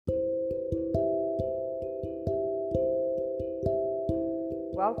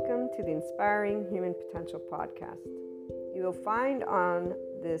Welcome to the Inspiring Human Potential podcast. You will find on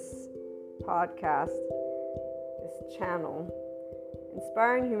this podcast, this channel,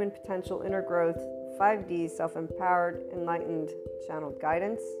 Inspiring Human Potential Inner Growth 5D Self-Empowered Enlightened Channeled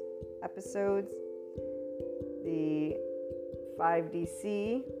Guidance episodes, the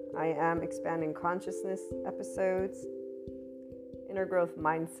 5DC I Am Expanding Consciousness episodes, Inner Growth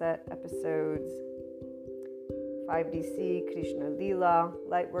Mindset episodes, 5DC Krishna Lila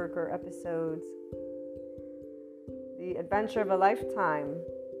Lightworker episodes, The Adventure of a Lifetime,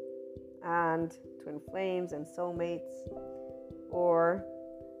 and Twin Flames and Soulmates, or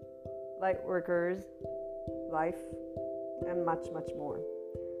Lightworkers, Life, and much, much more.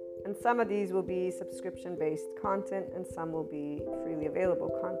 And some of these will be subscription-based content and some will be freely available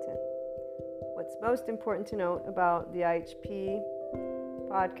content. What's most important to note about the IHP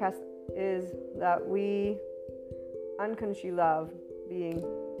podcast is that we unconsciously love being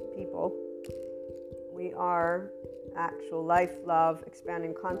people. We are actual life, love,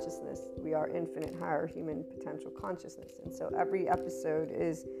 expanding consciousness. We are infinite higher human potential consciousness. And so every episode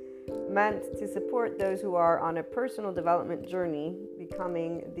is meant to support those who are on a personal development journey,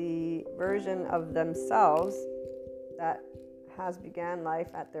 becoming the version of themselves that has began life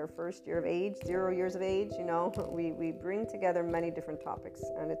at their first year of age, 0 years of age. We bring together many different topics,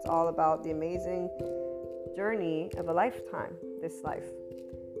 and it's all about the amazing journey of a lifetime, this life.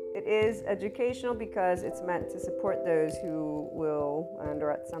 It is educational because it's meant to support those who will, and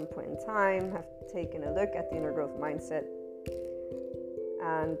or at some point in time, have taken a look at the inner growth mindset.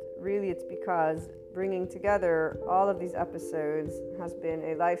 And really it's because bringing together all of these episodes has been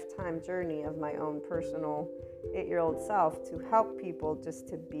a lifetime journey of my own personal 8-year-old self to help people just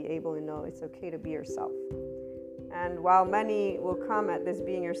to be able to know it's okay to be yourself. And while many will come at this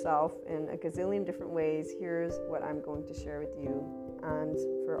being yourself in a gazillion different ways, here's what I'm going to share with you. And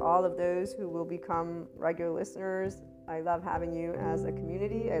for all of those who will become regular listeners, I love having you as a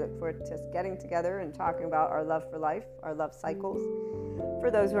community. I look forward to getting together and talking about our love for life, our love cycles. For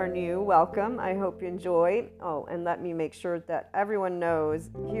those who are new, welcome. I hope you enjoy. Oh, and let me make sure that everyone knows,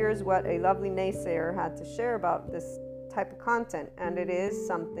 here's what a lovely naysayer had to share about this type of content. And it is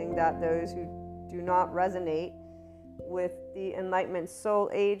something that those who do not resonate with the Enlightenment Soul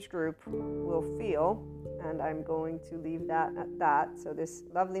age group will feel, and I'm going to leave that at that. So this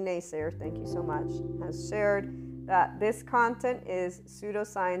lovely naysayer, thank you so much, has shared that this content is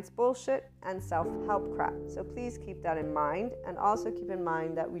pseudoscience bullshit and self-help crap. So please keep that in mind, and also keep in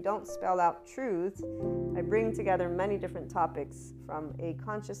mind that we don't spell out truth. I bring together many different topics from a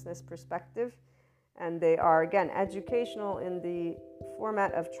consciousness perspective, and they are, again, educational in the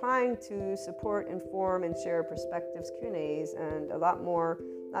format of trying to support, inform, and share perspectives, Q&As, and a lot more,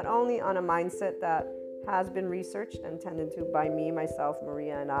 not only on a mindset that has been researched and tended to by me, myself,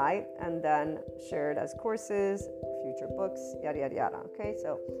 Maria, and I, and then shared as courses, future books, yada, yada, yada. Okay,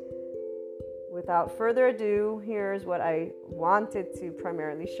 so without further ado, here's what I wanted to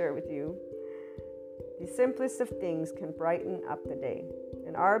primarily share with you. The simplest of things can brighten up the day.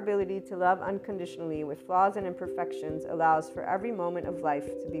 And our ability to love unconditionally with flaws and imperfections allows for every moment of life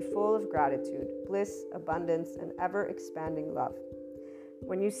to be full of gratitude, bliss, abundance, and ever-expanding love.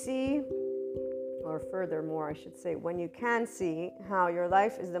 When you see, or furthermore, I should say, when you can see how your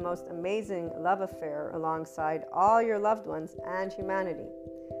life is the most amazing love affair alongside all your loved ones and humanity,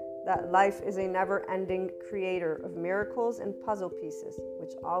 that life is a never-ending creator of miracles and puzzle pieces,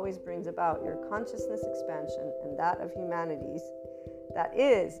 which always brings about your consciousness expansion and that of humanity's. That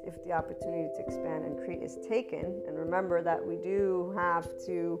is, if the opportunity to expand and create is taken. And remember that we do have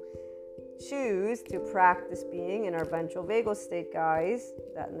to choose to practice being in our ventral vagal state, guys,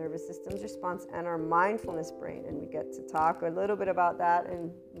 that nervous system's response, and our mindfulness brain. And we get to talk a little bit about that in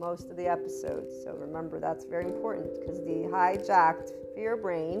most of the episodes. So remember, that's very important, because the hijacked fear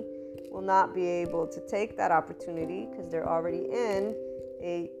brain will not be able to take that opportunity because they're already in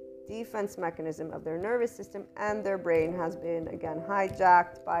a defense mechanism of their nervous system, and their brain has been, again,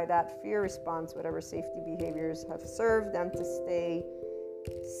 hijacked by that fear response, whatever safety behaviors have served them to stay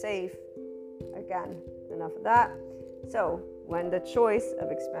safe. Again, enough of that. So when the choice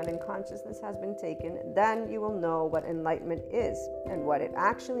of expanding consciousness has been taken, then you will know what enlightenment is and what it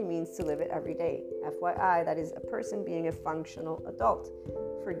actually means to live it every day. FYI, that is a person being a functional adult.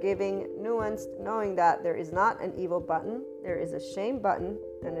 Forgiving, nuanced, knowing that there is not an evil button, there is a shame button,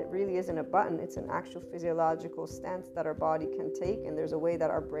 and it really isn't a button, it's an actual physiological stance that our body can take, and there's a way that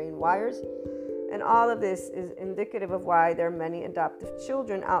our brain wires. And all of this is indicative of why there are many adoptive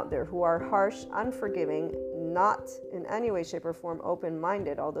children out there who are harsh, unforgiving, not in any way, shape, or form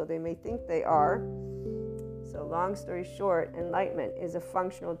open-minded, although they may think they are. So long story short, enlightenment is a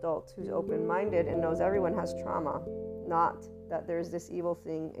functional adult who's open-minded and knows everyone has trauma, not that there's this evil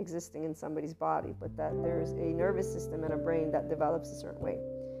thing existing in somebody's body, but that there's a nervous system and a brain that develops a certain way.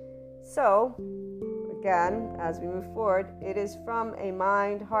 So, again, as we move forward, it is from a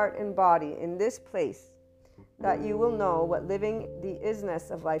mind, heart, and body in this place that you will know what living the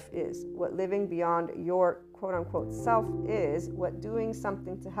isness of life is, what living beyond your quote-unquote self is, what doing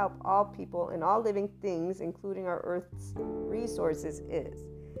something to help all people and all living things, including our Earth's resources, is.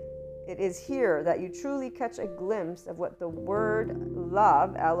 It is here that you truly catch a glimpse of what the word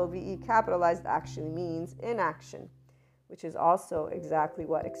love, L-O-V-E capitalized, actually means in action, which is also exactly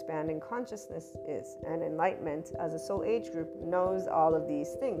what expanding consciousness is. And enlightenment, as a soul age group, knows all of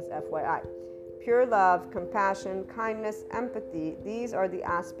these things, FYI. Pure love, compassion, kindness, empathy, these are the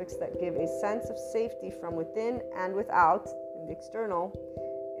aspects that give a sense of safety from within and without, in the external.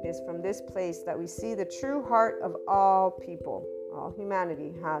 It is from this place that we see the true heart of all people. All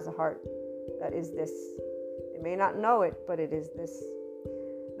humanity has a heart that is this. They may not know it, but it is this.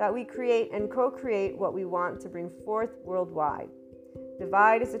 That we create and co-create what we want to bring forth worldwide.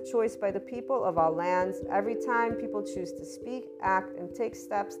 Divide is a choice by the people of all lands. Every time people choose to speak, act, and take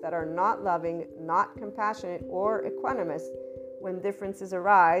steps that are not loving, not compassionate, or equanimous when differences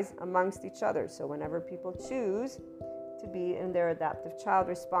arise amongst each other. So whenever people choose to be in their adaptive child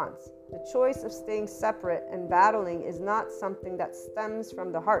response, the choice of staying separate and battling is not something that stems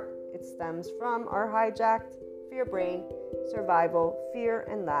from the heart. It stems from our hijacked fear brain, survival, fear,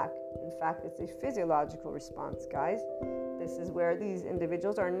 and lack. In fact, it's a physiological response, guys. This is where these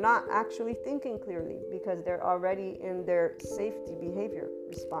individuals are not actually thinking clearly because they're already in their safety behavior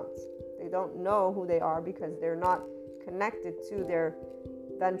response. They don't know who they are because they're not connected to their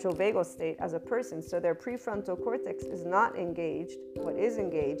ventral vagal state as a person. So their prefrontal cortex is not engaged. What is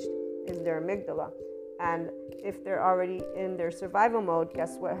engaged is their amygdala. And if they're already in their survival mode,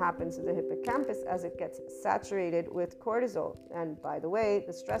 guess what happens to the hippocampus as it gets saturated with cortisol? And by the way,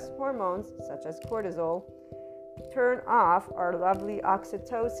 the stress hormones, such as cortisol, turn off our lovely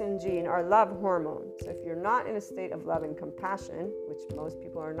oxytocin gene, our love hormone. So if you're not in a state of love and compassion, which most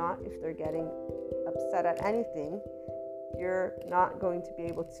people are not if they're getting upset at anything, you're not going to be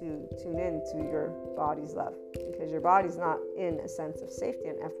able to tune in to your body's love because your body's not in a sense of safety.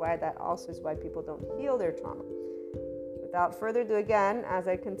 And FYI, that also is why people don't heal their trauma. Without further ado, again, as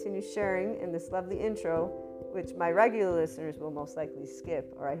I continue sharing in this lovely intro, which my regular listeners will most likely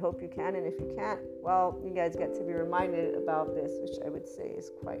skip, or I hope you can, and if you can't, well, you guys get to be reminded about this, which I would say is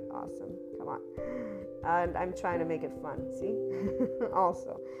quite awesome. Come on. And I'm trying to make it fun, see?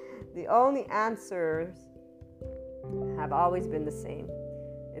 Also, the only answers have always been the same.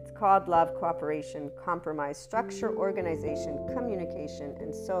 It's called love, cooperation, compromise, structure, organization, communication,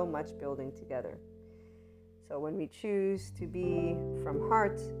 and so much building together. So when we choose to be from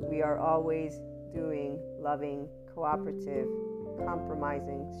heart, we are always doing loving, cooperative,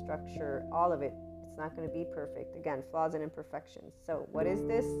 compromising, structure, all of it. It's not going to be perfect. Again, flaws and imperfections. So what is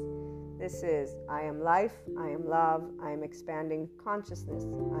this? This is I am life, I am love, I am expanding consciousness,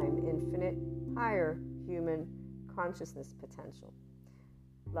 I am infinite, higher human consciousness potential.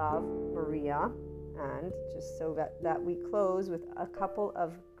 Love, Maria. And just so that we close with a couple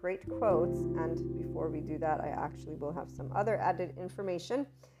of great quotes, and before we do that, I actually will have some other added information.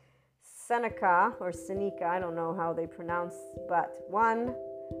 Seneca, or Seneca, I don't know how they pronounce, but one,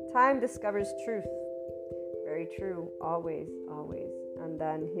 time discovers truth. Very true, always, always. And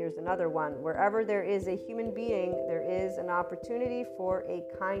then here's another one. Wherever there is a human being, there is an opportunity for a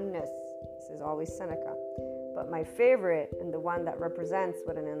kindness. This is always Seneca. But my favorite, and the one that represents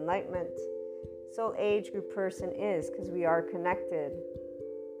what an enlightenment soul age group person is, because we are connected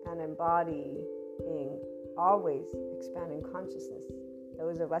and embodying always expanding consciousness.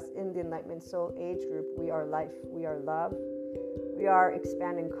 Those of us in the enlightenment soul age group, we are life, we are love, we are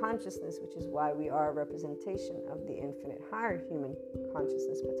expanding consciousness, which is why we are a representation of the infinite higher human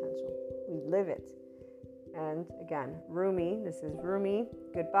consciousness potential. We live it. And again, Rumi, this is Rumi,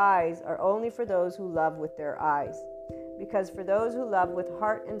 goodbyes are only for those who love with their eyes. Because for those who love with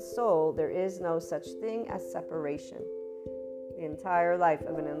heart and soul, there is no such thing as separation. The entire life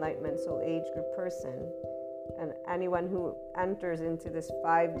of an enlightenment soul age group person, and anyone who enters into this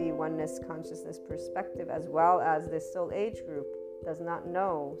 5D oneness consciousness perspective, as well as this soul age group, does not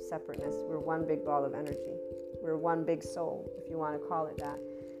know separateness. We're one big ball of energy. We're one big soul, if you want to call it that.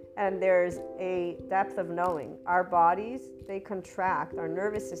 And there's a depth of knowing. Our bodies, they contract. Our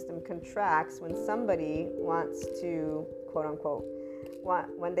nervous system contracts when somebody wants to, quote unquote,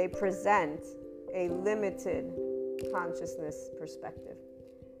 when they present a limited consciousness perspective.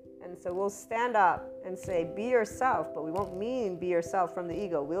 And so we'll stand up and say, be yourself, but we won't mean be yourself from the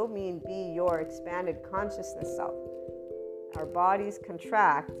ego. We'll mean be your expanded consciousness self. Our bodies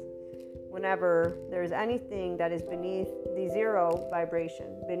contract whenever there's anything that is beneath the zero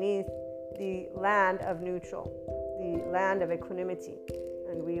vibration, beneath the land of neutral, the land of equanimity.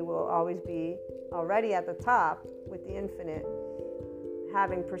 And we will always be already at the top with the infinite,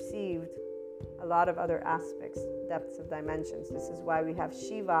 having perceived a lot of other aspects, depths of dimensions. This is why we have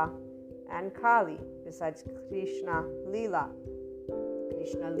Shiva and Kali, besides Krishna Lila.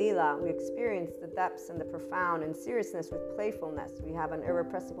 Krishna Lila, we experience the depths and the profound and seriousness with playfulness. We have an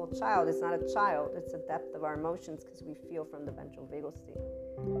irrepressible child. It's not a child, it's the depth of our emotions because we feel from the ventral vagal state.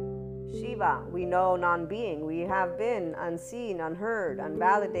 Shiva, we know non-being. We have been unseen, unheard,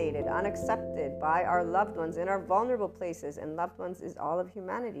 unvalidated, unaccepted by our loved ones in our vulnerable places. And loved ones is all of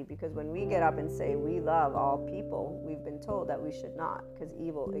humanity, because when we get up and say we love all people, we've been told that we should not, because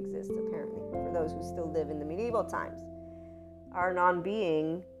evil exists apparently for those who still live in the medieval times. Our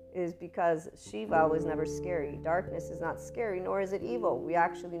non-being is because Shiva was never scary. Darkness is not scary, nor is it evil. We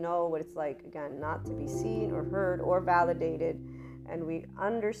actually know what it's like, again, not to be seen or heard or validated. And we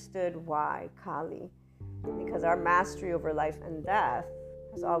understood why, Kali, because our mastery over life and death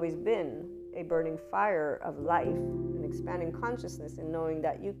has always been a burning fire of life, an expanding consciousness, and knowing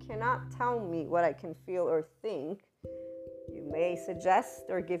that you cannot tell me what I can feel or think. You may suggest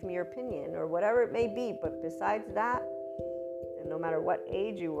or give me your opinion or whatever it may be, but besides that, and no matter what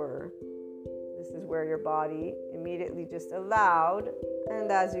age you were, this is where your body immediately just allowed,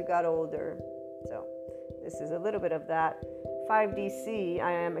 and as you got older. So this is a little bit of that 5DC,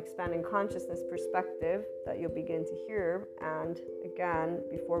 I am expanding consciousness perspective that you'll begin to hear. And again,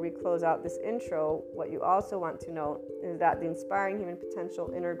 before we close out this intro, what you also want to know is that the Inspiring Human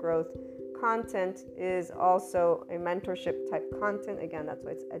Potential Inner Growth content is also a mentorship type content. Again, that's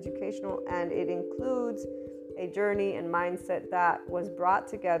why it's educational, and it includes a journey and mindset that was brought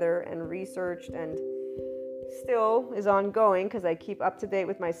together and researched and still is ongoing, because I keep up to date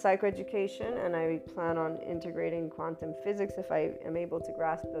with my psychoeducation, and I plan on integrating quantum physics if I am able to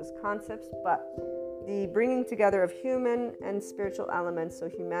grasp those concepts. But the bringing together of human and spiritual elements, so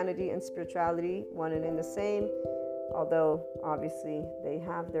humanity and spirituality, one and in the same, although obviously they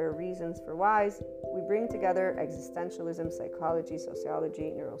have their reasons for whys, we bring together existentialism, psychology,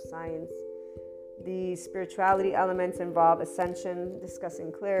 sociology, neuroscience. The spirituality elements involve ascension,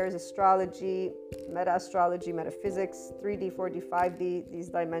 discussing clairs, astrology, meta-astrology, metaphysics, 3D, 4D, 5D, these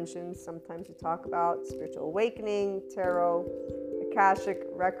dimensions. Sometimes we talk about spiritual awakening, tarot, Akashic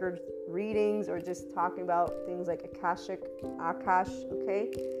record readings, or just talking about things like Akashic, Akash,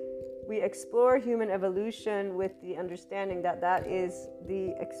 okay? We explore human evolution with the understanding that that is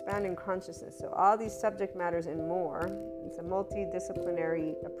the expanding consciousness. So all these subject matters and more. It's a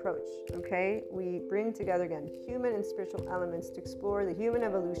multidisciplinary approach, okay? We bring together, again, human and spiritual elements to explore the human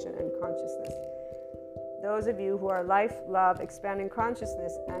evolution and consciousness. Those of you who are life, love, expanding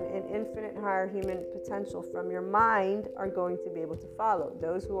consciousness, and in infinite higher human potential from your mind are going to be able to follow.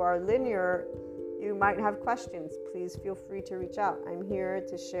 Those who are linear, you might have questions. Please feel free to reach out. I'm here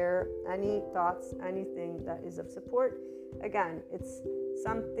to share any thoughts, anything that is of support. Again, it's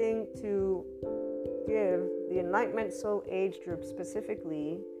something to give the Enlightenment Soul Age group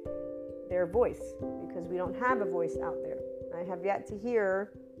specifically their voice, because we don't have a voice out there. I have yet to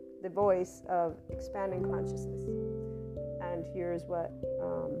hear the voice of expanding consciousness. And here's what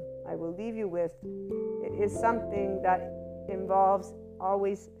I will leave you with. It is something that involves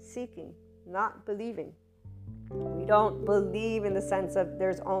always seeking, not believing. We don't believe in the sense of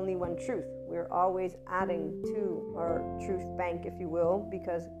there's only one truth. We're always adding to our truth bank, if you will,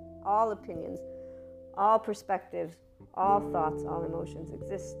 because all opinions, all perspectives, all thoughts, all emotions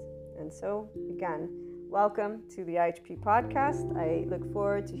exist. And so, again, welcome to the IHP podcast. I look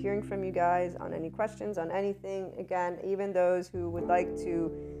forward to hearing from you guys on any questions, on anything. Again, even those who would like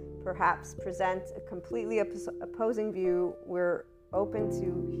to perhaps present a completely opposing view, we're open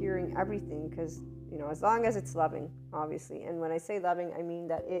to hearing everything, because, you know, as long as it's loving, obviously. And when I say loving, I mean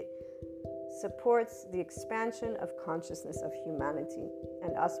that it supports the expansion of consciousness of humanity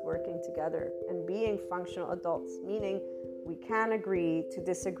and us working together and being functional adults, meaning we can agree to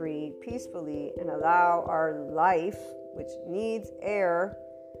disagree peacefully and allow our life, which needs air,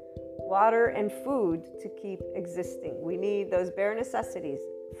 water, and food to keep existing. We need those bare necessities.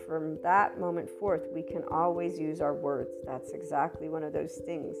 From that moment forth, we can always use our words. That's exactly one of those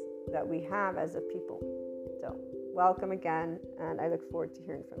things that we have as a people. So, welcome again, and I look forward to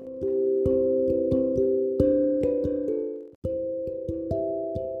hearing from you.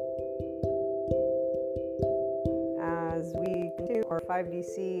 As we continue our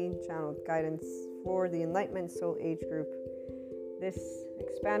 5DC channeled guidance for the Enlightenment Soul Age group. This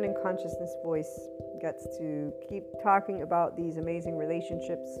expanding consciousness voice gets to keep talking about these amazing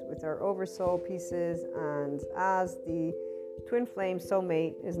relationships with our oversoul pieces, and as the twin flame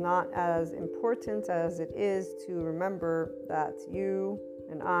soulmate is not as important as it is to remember that you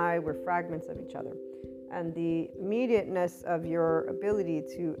and I were fragments of each other. And the immediateness of your ability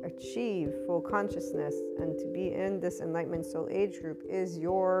to achieve full consciousness and to be in this Enlightenment Soul Age group is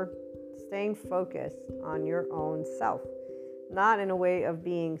your staying focused on your own self. Not in a way of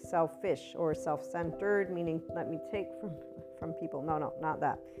being selfish or self-centered, meaning let me take from people. No, not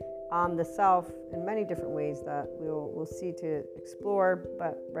that. On the self in many different ways that we'll see to explore.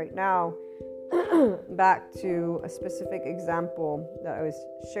 But right now, back to a specific example that I was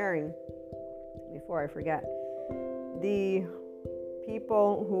sharing before I forget. The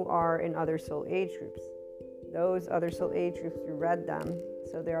people who are in other soul age groups, those other soul age groups, you read them.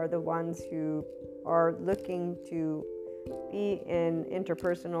 So they are the ones who are looking to be in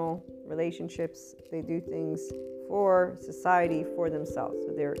interpersonal relationships. They do things for society, for themselves.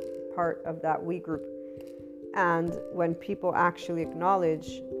 So they're part of that we group. And when people actually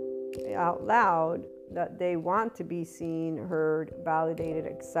acknowledge out loud that they want to be seen, heard, validated,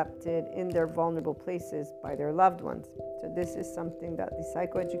 accepted in their vulnerable places by their loved ones. So this is something that the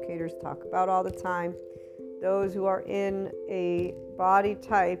psychoeducators talk about all the time. Those who are in a body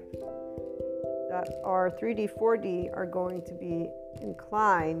type that are 3D, 4D are going to be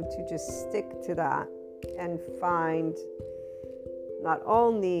inclined to just stick to that and find not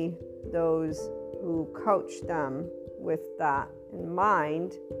only those who coach them with that in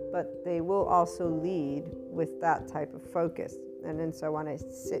mind, but they will also lead with that type of focus. And then so I want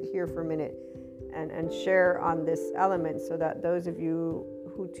to sit here for a minute and share on this element so that those of you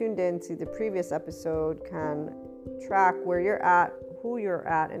who tuned in to the previous episode can track where you're at, who you're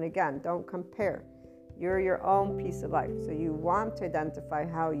at, and again, don't compare. You're your own piece of life. So you want to identify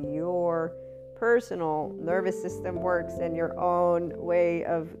how your personal nervous system works and your own way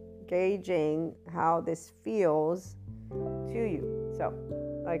of gauging how this feels to you. So,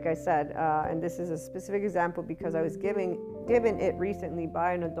 like I said, and this is a specific example because I was given it recently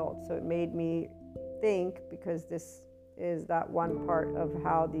by an adult, so it made me think, because this is that one part of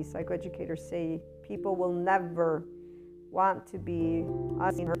how the psychoeducators say people will never want to be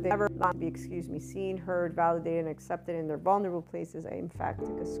unseen, they never want to be, seen, heard, validated, and accepted in their vulnerable places. I in fact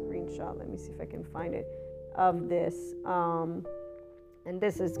took a screenshot, let me see if I can find it, of this. And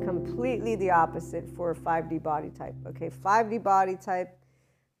this is completely the opposite for a 5D body type. Okay, 5D body type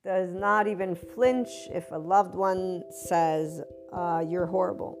does not even flinch if a loved one says, you're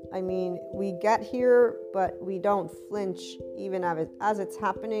horrible. I mean, we get here, but we don't flinch even as it's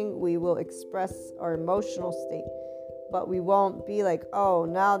happening. We will express our emotional state, but we won't be like, oh,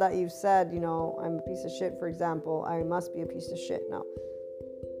 now that you've said, I'm a piece of shit, for example, I must be a piece of shit now.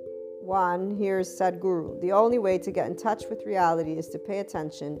 One, here's Sadhguru. The only way to get in touch with reality is to pay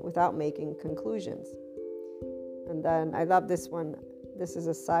attention without making conclusions. And then I love this one. This is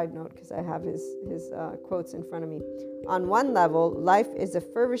a side note because I have his quotes in front of me. On one level, life is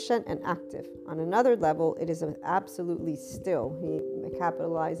effervescent and active. On another level, it is absolutely still. He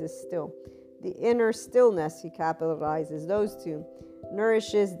capitalizes still. The inner stillness, he capitalizes those two,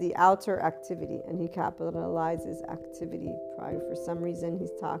 nourishes the outer activity, and he capitalizes activity. Probably for some reason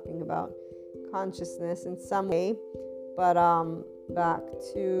he's talking about consciousness in some way. But back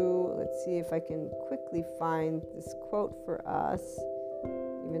to, let's see if I can quickly find this quote for us,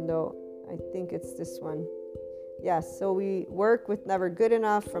 even though I think it's this one. Yes, so we work with never good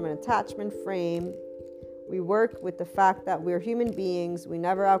enough from an attachment frame. We work with the fact that we're human beings. We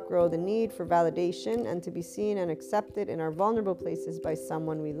never outgrow the need for validation and to be seen and accepted in our vulnerable places by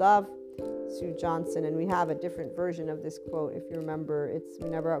someone we love. Sue Johnson. And we have a different version of this quote. If you remember, it's we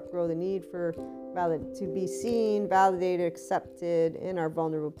never outgrow the need for to be seen, validated, accepted in our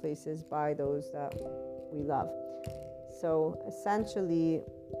vulnerable places by those that we love. So essentially,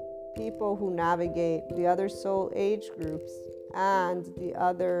 people who navigate the other soul age groups and the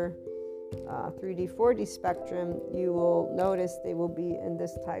other 3D, 4D spectrum, you will notice they will be in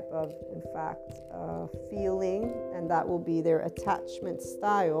this type of, in fact, feeling, and that will be their attachment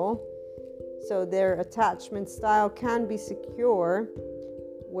style. So their attachment style can be secure,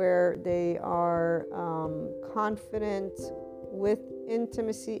 where they are confident with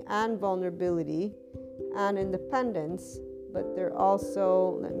intimacy and vulnerability and independence, but they're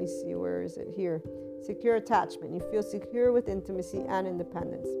also, let me see, where is it here? Secure attachment. You feel secure with intimacy and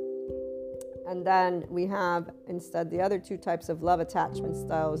independence. And then we have instead the other two types of love attachment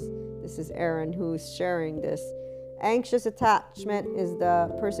styles. This is Erin who's sharing this. Anxious attachment is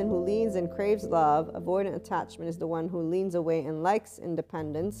the person who leans and craves love. Avoidant attachment is the one who leans away and likes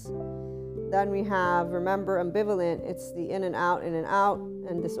independence. Then we have, remember, ambivalent. It's the in and out, in and out.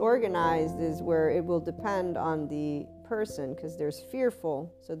 And disorganized is where it will depend on the person, because there's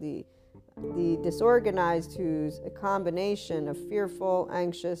fearful. So the disorganized, who's a combination of fearful,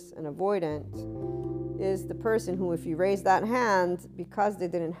 anxious, and avoidant, is the person who, if you raise that hand, because they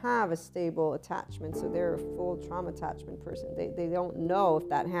didn't have a stable attachment, so they're a full trauma attachment person, they don't know if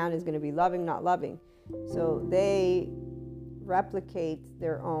that hand is going to be loving, not loving. So they replicate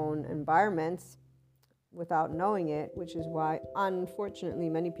their own environments without knowing it, which is why, unfortunately,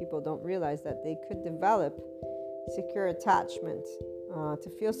 many people don't realize that they could develop secure attachment. To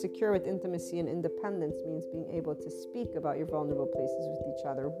feel secure with intimacy and independence means being able to speak about your vulnerable places with each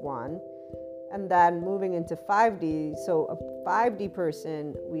other, one. And then moving into 5D, so a 5D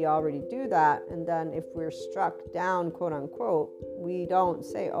person, we already do that. And then if we're struck down, quote unquote, we don't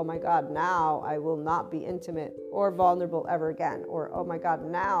say, oh my God, now I will not be intimate or vulnerable ever again. Or, oh my God,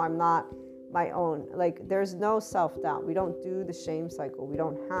 now I'm not my own. Like, there's no self-doubt. We don't do the shame cycle. We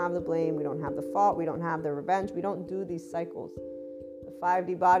don't have the blame. We don't have the fault. We don't have the revenge. We don't do these cycles. The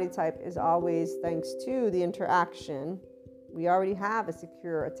 5D body type is always, thanks to the interaction, we already have a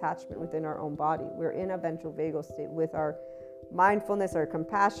secure attachment within our own body. We're in a ventral vagal state with our mindfulness, our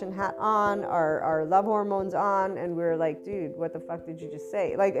compassion hat on, our love hormones on, and we're like, dude, what the fuck did you just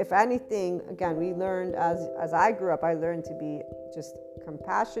say? Like, if anything, again, we learned as I grew up, I learned to be just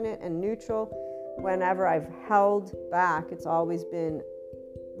compassionate and neutral. Whenever I've held back, it's always been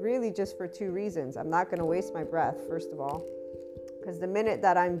really just for two reasons. I'm not going to waste my breath, first of all, because the minute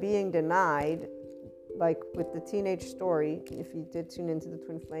that I'm being denied, like with the teenage story, if you did tune into the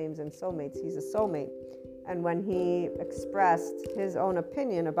Twin Flames and Soulmates, he's a soulmate. And when he expressed his own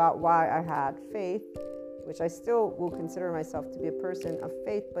opinion about why I had faith, which I still will consider myself to be a person of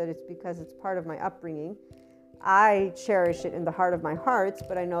faith, but it's because it's part of my upbringing. I cherish it in the heart of my heart,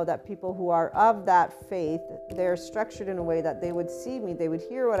 but I know that people who are of that faith, they're structured in a way that they would see me, they would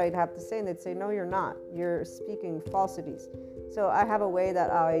hear what I'd have to say, and they'd say, no, you're not. You're speaking falsities. So I have a way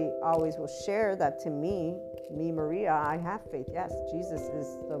that I always will share that to me, Maria, I have faith. Yes, Jesus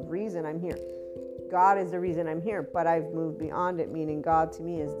is the reason I'm here. God is the reason I'm here, but I've moved beyond it, meaning God to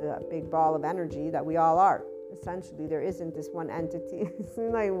me is the big ball of energy that we all are. Essentially, there isn't this one entity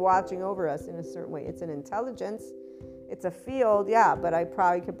like watching over us in a certain way. It's an intelligence, it's a field, yeah, but I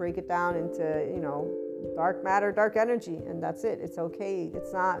probably could break it down into, dark matter, dark energy, and that's it. It's okay.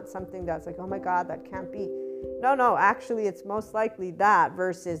 It's not something that's like, oh my God, that can't be. No, actually, it's most likely that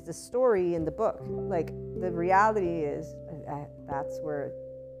versus the story in the book. Like, the reality is that's where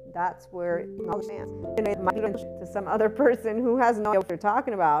knowledge stands. It might to some other person who has no idea what they're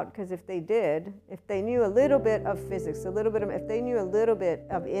talking about, because if they knew a little bit of physics, if they knew a little bit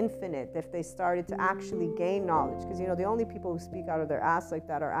of infinite, if they started to actually gain knowledge, because the only people who speak out of their ass like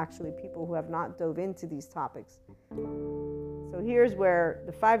that are actually people who have not dove into these topics. So here's where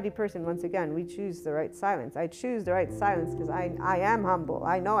the 5D person, once again, we choose the right silence. I choose the right silence because I am humble.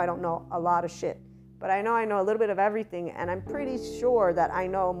 I know I don't know a lot of shit, but I know a little bit of everything, and I'm pretty sure that I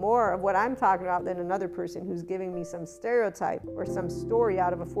know more of what I'm talking about than another person who's giving me some stereotype or some story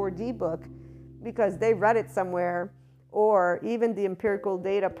out of a 4D book because they read it somewhere, or even the empirical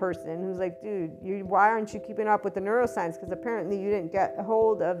data person who's like, dude, why aren't you keeping up with the neuroscience? Because apparently you didn't get a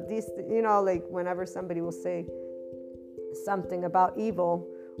hold of these, like whenever somebody will say something about evil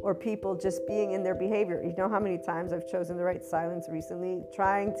or people just being in their behavior. You know how many times I've chosen the right silence recently,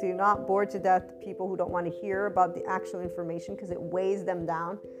 trying to not bore to death people who don't want to hear about the actual information because it weighs them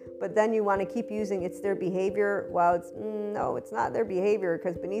down. But then you want to keep using it's their behavior. Well, no, it's not their behavior,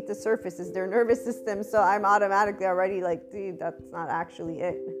 because beneath the surface is their nervous system. So I'm automatically already like, dude, that's not actually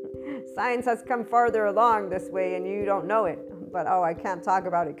it. Science has come farther along this way and you don't know it. But I can't talk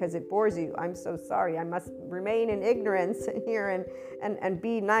about it because it bores you. I'm so sorry. I must remain in ignorance here and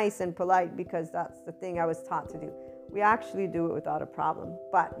be nice and polite because that's the thing I was taught to do. We actually do it without a problem.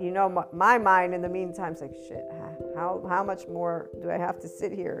 But my mind in the meantime is like, shit, how much more do I have to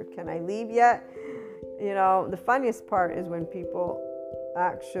sit here? Can I leave yet? The funniest part is when people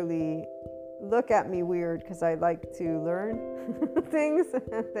actually look at me weird because I like to learn things.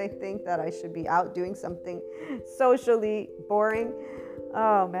 They think that I should be out doing something socially boring.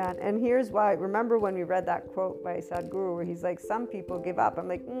 Oh man. And here's why. Remember when we read that quote by Sadhguru where he's like, some people give up. I'm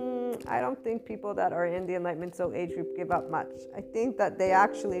like, I don't think people that are in the Enlightenment Soul Age group give up much. I think that they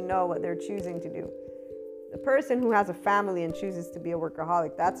actually know what they're choosing to do. The person who has a family and chooses to be a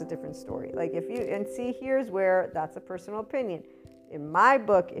workaholic, that's a different story. Like here's where that's a personal opinion. in my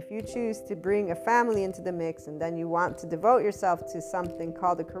book, if you choose to bring a family into the mix and then you want to devote yourself to something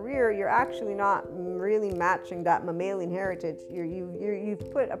called a career, you're actually not really matching that mammalian heritage.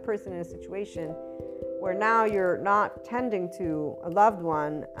 You've put a person in a situation where now you're not tending to a loved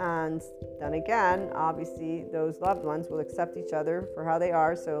one, and then again, obviously, those loved ones will accept each other for how they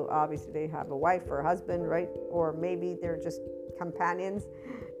are. So obviously, they have a wife or a husband, right? Or maybe they're just companions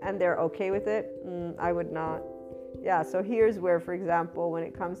and they're okay with it. I would not. Yeah, so here's where, for example, when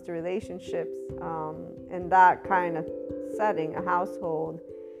it comes to relationships, in that kind of setting, a household,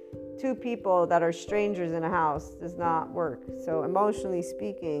 two people that are strangers in a house does not work. So emotionally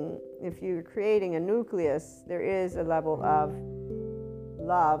speaking, if you're creating a nucleus, there is a level of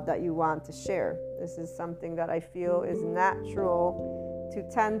love that you want to share. This is something that I feel is natural to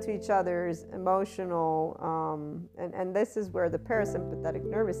tend to each other's emotional, and this is where the parasympathetic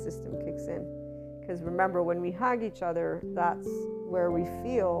nervous system kicks in. Because remember, when we hug each other, that's where we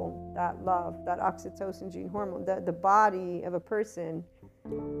feel that love, that oxytocin gene hormone. The body of a person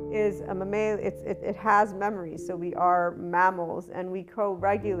is a mammal. It has memories. So we are mammals, and we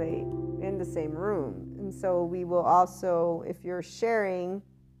co-regulate in the same room. And so we will also, if you're sharing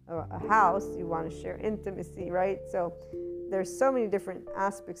a house, you want to share intimacy, right? So there's so many different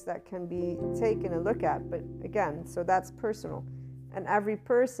aspects that can be taken a look at. But again, so that's personal. And every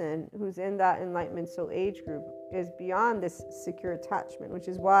person who's in that Enlightenment Soul Age group is beyond this secure attachment, which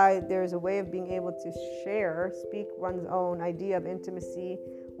is why there's a way of being able to share, speak one's own idea of intimacy,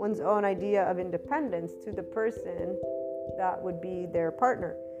 one's own idea of independence to the person that would be their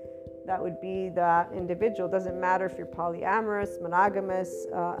partner. That would be that individual. Doesn't matter if you're polyamorous, monogamous,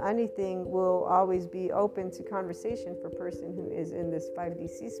 anything will always be open to conversation for a person who is in this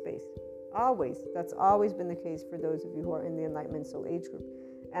 5DC space. Always. That's always been the case for those of you who are in the Enlightenment Soul Age group.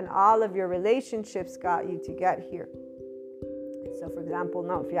 And all of your relationships got you to get here. So for example,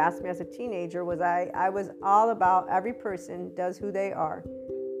 no, if you ask me as a teenager, I was all about every person does who they are.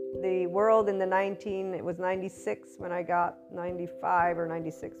 The world in it was 96 when I got 95 or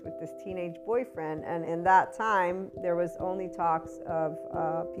 96 with this teenage boyfriend. And in that time, there was only talks of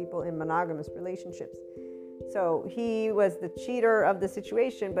people in monogamous relationships. So he was the cheater of the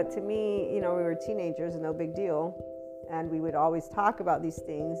situation, but to me, we were teenagers, no big deal. And we would always talk about these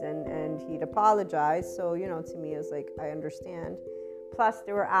things, and he'd apologize. So, to me, it was like, I understand. Plus,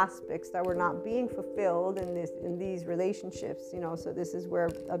 there were aspects that were not being fulfilled in these relationships, So this is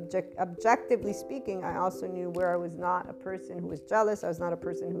where, objectively speaking, I also knew where I was not a person who was jealous. I was not a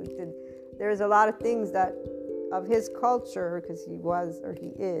person who did. There's a lot of things that of his culture, because he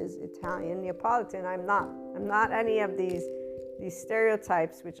is Italian, Neapolitan. I'm not any of these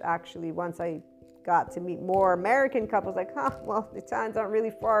stereotypes, which actually once I got to meet more American couples, like, well, the Italians aren't really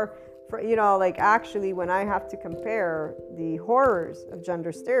far for, actually when I have to compare the horrors of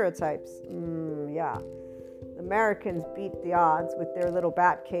gender stereotypes, yeah, Americans beat the odds with their little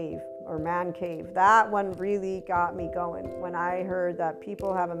bat cave or man cave. That one really got me going. When I heard that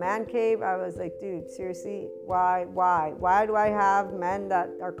people have a man cave, I was like, dude, seriously, why do I have men that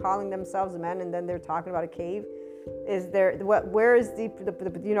are calling themselves men and then they're talking about a cave? Where is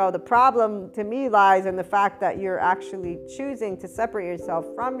the problem to me lies in the fact that you're actually choosing to separate yourself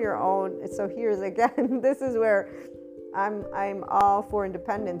from your own. So here's again, this is where I'm all for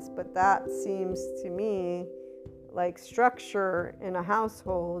independence, but that seems to me like structure in a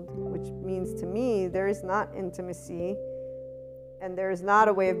household, which means to me there is not intimacy and there is not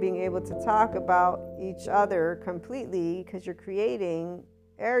a way of being able to talk about each other completely, because you're creating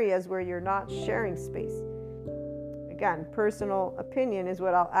areas where you're not sharing space. Again, personal opinion is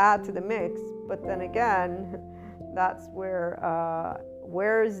what I'll add to the mix, but then again, that's where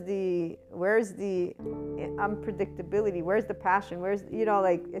where's the unpredictability, where's the passion,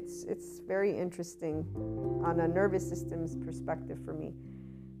 it's very interesting on a nervous system's perspective for me,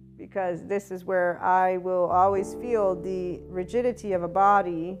 because this is where I will always feel the rigidity of a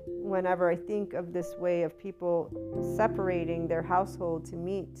body whenever I think of this way of people separating their household to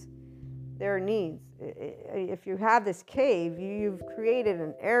meet their needs. If you have this cave, you've created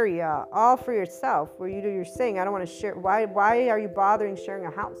an area all for yourself where you're saying, I don't want to share. Why are you bothering sharing a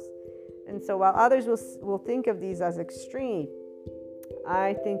house? And so while others will think of these as extreme,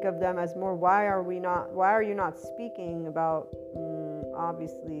 I think of them as more, why are you not speaking about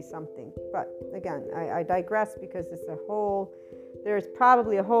obviously something? But again, I digress, because there's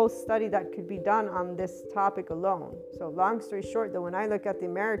probably a whole study that could be done on this topic alone. So long story short, though, when I look at the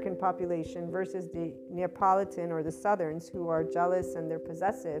American population versus the Neapolitan or the Southerns who are jealous and they're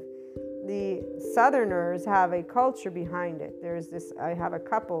possessive, the Southerners have a culture behind it. I have a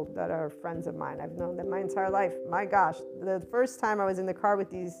couple that are friends of mine. I've known them my entire life. My gosh, the first time I was in the car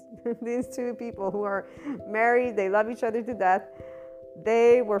with these two people who are married, they love each other to death.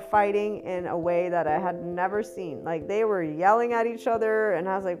 They were fighting in a way that I had never seen. Like, they were yelling at each other, and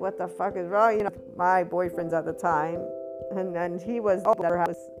I was like, what the fuck is wrong? My boyfriends at the time, and he was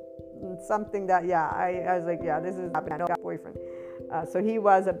something that, I was like, this is happening. I know I got a boyfriend. So he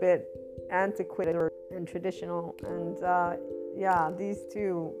was a bit antiquated and traditional, and these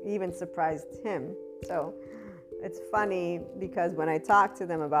two even surprised him. So it's funny because when I talk to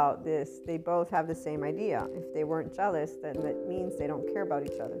them about this, they both have the same idea. If they weren't jealous, then that means they don't care about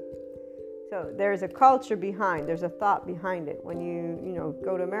each other. So there's a culture behind, there's a thought behind it. When you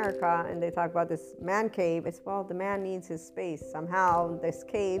go to America and they talk about this man cave, it's, well, the man needs his space. Somehow this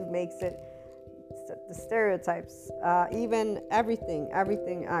cave makes it the stereotypes, even everything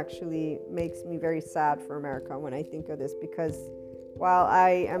actually makes me very sad for America when I think of this, because while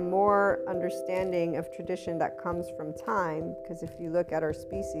I am more understanding of tradition that comes from time, because if you look at our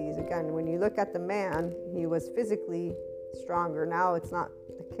species, again, when you look at the man, he was physically stronger. Now it's not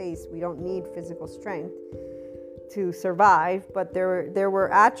the case. We don't need physical strength to survive, but there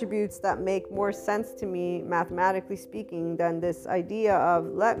were attributes that make more sense to me, mathematically speaking, than this idea of,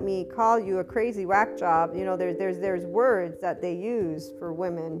 let me call you a crazy whack job. There's words that they use for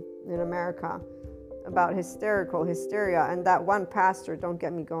women in America about hysteria, and that one pastor, don't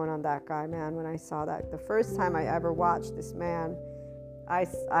get me going on that guy, man. When I saw that, the first time I ever watched this man,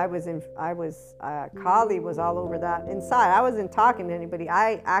 Kali was all over that inside. I wasn't talking to anybody.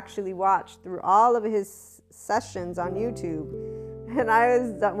 I actually watched through all of his sessions on YouTube,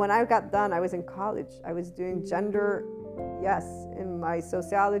 and when I got done, I was in college. I was doing gender, in my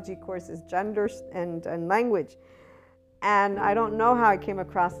sociology courses, gender and language. And I don't know how I came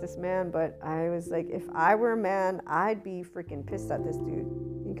across this man, but I was like, if I were a man, I'd be freaking pissed at this dude,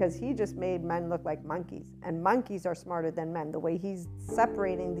 because he just made men look like monkeys, and monkeys are smarter than men, the way he's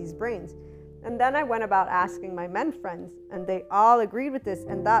separating these brains. And then I went about asking my men friends, and they all agreed with this,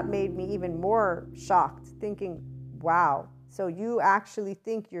 and that made me even more shocked, thinking, wow, so you actually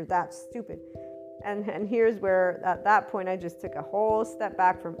think you're that stupid. And here's where, at that point, I just took a whole step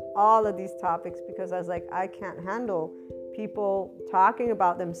back from all of these topics, because I was like, I can't handle people talking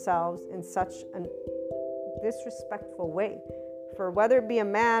about themselves in such a disrespectful way. For whether it be a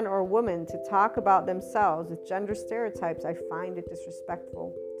man or a woman to talk about themselves with gender stereotypes, I find it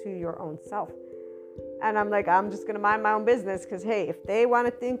disrespectful to your own self. And I'm like, I'm just going to mind my own business, because, hey, if they want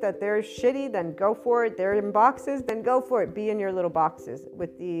to think that they're shitty, then go for it. They're in boxes, then go for it. Be in your little boxes.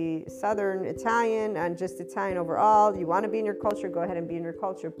 With the Southern Italian and just Italian overall, you want to be in your culture, go ahead and be in your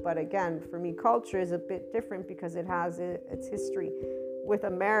culture. But again, for me, culture is a bit different because it has its history. With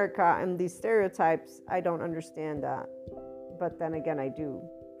America and these stereotypes, I don't understand that. But then again, I do,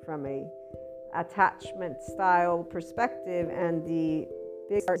 from a attachment style perspective, and the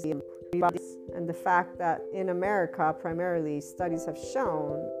big and the fact that in America, primarily, studies have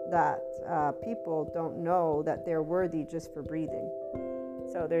shown that people don't know that they're worthy just for breathing.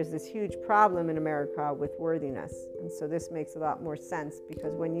 So there's this huge problem in America with worthiness. And so this makes a lot more sense,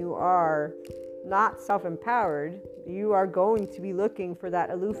 because when you are not self-empowered, you are going to be looking for that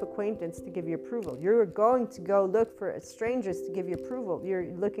aloof acquaintance to give you approval. You're going to go look for strangers to give you approval. You're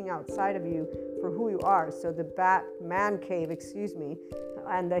looking outside of you for who you are. So the man cave,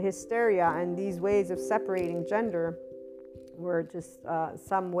 and the hysteria and these ways of separating gender were just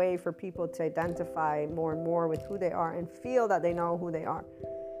some way for people to identify more and more with who they are and feel that they know who they are.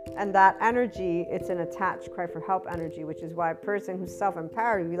 And that energy, it's an attached cry for help energy, which is why a person who's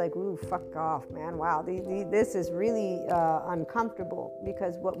self-empowered would be like, ooh, fuck off, man. Wow, this is really uncomfortable,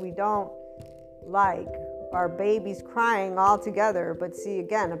 because what we don't like are babies crying all together. But see,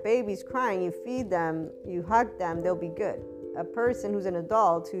 again, a baby's crying, you feed them, you hug them, they'll be good. A person who's an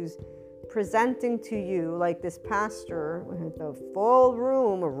adult who's presenting to you like this pastor with a full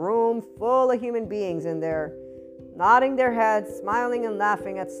room, a room full of human beings in there, nodding their heads, smiling and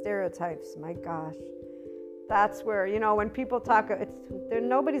laughing at stereotypes. My gosh, that's where, when people talk,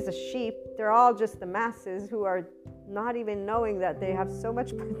 nobody's a sheep. They're all just the masses who are not even knowing that they have so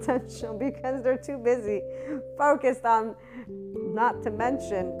much potential, because they're too busy focused on, not to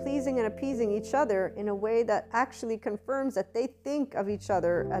mention, pleasing and appeasing each other in a way that actually confirms that they think of each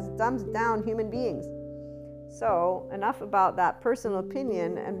other as dumbed down human beings. So enough about that personal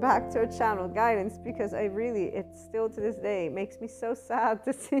opinion, and back to channel guidance, because it's still to this day makes me so sad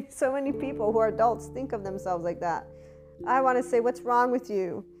to see so many people who are adults think of themselves like that. I want to say, what's wrong with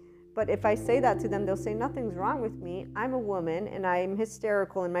you? But if I say that to them, they'll say, nothing's wrong with me. I'm a woman and I'm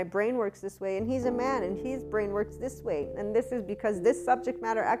hysterical and my brain works this way, and he's a man and his brain works this way. And this is because this subject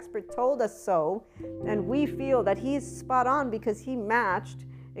matter expert told us so. And we feel that he's spot on because he matched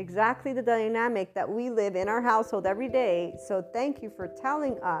exactly the dynamic that we live in our household every day. So thank you for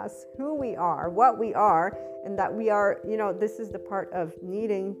telling us who we are, what we are, and that we are, this is the part of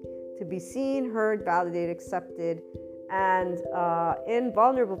needing to be seen, heard, validated, accepted, and in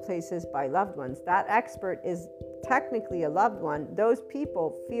vulnerable places by loved ones. That expert is technically a loved one. Those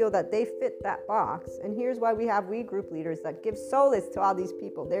people feel that they fit that box. And here's why we group leaders that give solace to all these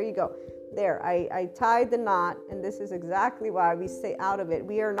people. There you go. There, I tied the knot, and this is exactly why we stay out of it.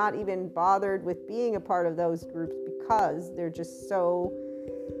 We are not even bothered with being a part of those groups because they're just so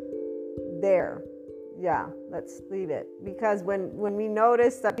there. Yeah, let's leave it. Because when we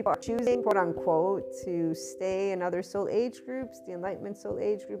notice that people are choosing, quote unquote, to stay in other soul age groups, the Enlightenment soul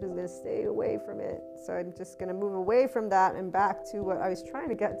age group is going to stay away from it. So I'm just going to move away from that and back to what I was trying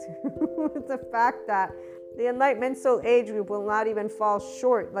to get to. The fact that the Enlightenment soul age group will not even fall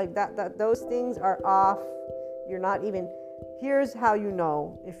short. Like that those things are off. You're not even... Here's how you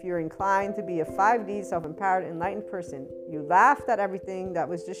know if you're inclined to be a 5D self-empowered enlightened person. You laughed at everything that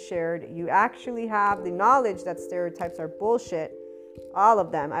was just shared. You actually have the knowledge that stereotypes are bullshit. All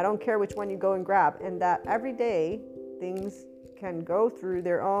of them. I don't care which one you go and grab. And that every day things can go through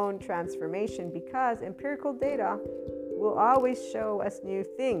their own transformation because empirical data will always show us new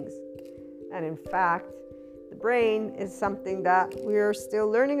things. And in fact, the brain is something that we're still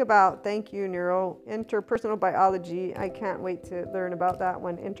learning about. Thank you, interpersonal biology. I can't wait to learn about that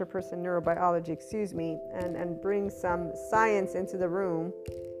one, interpersonal neurobiology, and bring some science into the room,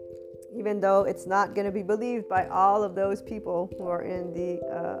 even though it's not going to be believed by all of those people who are in the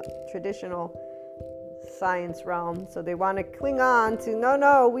traditional science realm. So they want to cling on to,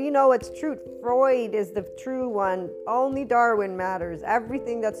 no, we know it's true. Freud is the true one. Only Darwin matters.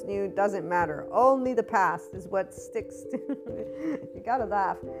 Everything that's new doesn't matter. Only the past is what sticks to. You gotta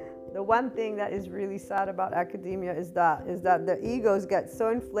laugh. The one thing that is really sad about academia is that the egos get so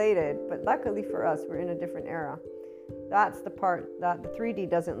inflated, but luckily for us, we're in a different era. That's the part that the 3D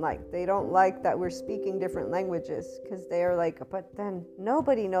doesn't like. They don't like that we're speaking different languages because they are like, but then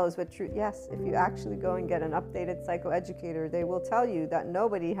nobody knows what truth. Yes, if you actually go and get an updated psychoeducator, they will tell you that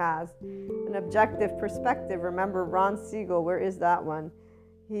nobody has an objective perspective. Remember Ron Siegel, where is that one?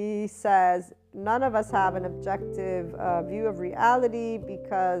 He says, none of us have an objective view of reality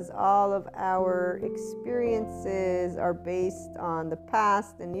because all of our experiences are based on the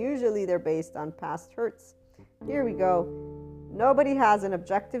past, and usually they're based on past hurts. Here we go. Nobody has an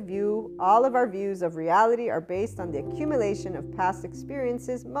objective view. All of our views of reality are based on the accumulation of past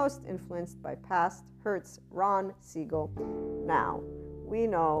experiences, most influenced by past hurts. Ron Siegel. Now, we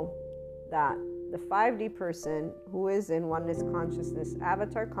know that the 5D person who is in oneness consciousness,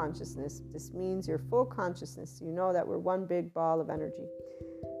 avatar consciousness, this means your full consciousness. You know that we're one big ball of energy.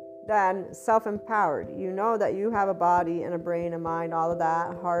 Then self-empowered, you know that you have a body and a brain, a mind, all of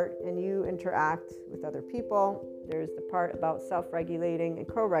that, heart, and you interact with other people. There's the part about self-regulating and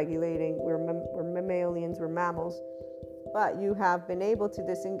co-regulating. We're mammalians, we're mammals, but you have been able to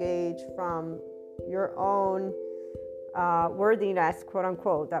disengage from your own worthiness, quote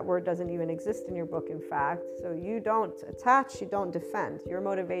unquote. That word doesn't even exist in your book, in fact. So you don't attach, you don't defend. Your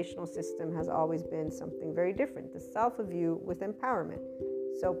motivational system has always been something very different, the self of you with empowerment.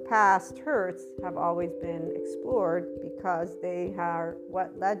 So past hurts have always been explored because they are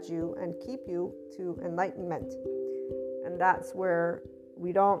what led you and keep you to enlightenment. And that's where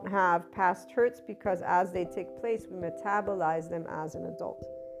we don't have past hurts, because as they take place, we metabolize them as an adult.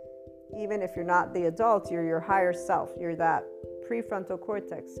 Even if you're not the adult, you're your higher self. You're that prefrontal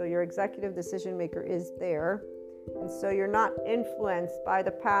cortex. So your executive decision maker is there. And so you're not influenced by the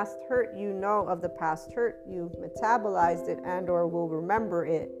past hurt. You know of the past hurt. You've metabolized it and or will remember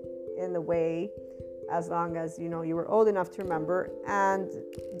it in the way, as long as you know you were old enough to remember. And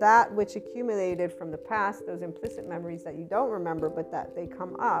that which accumulated from the past, those implicit memories that you don't remember, but that they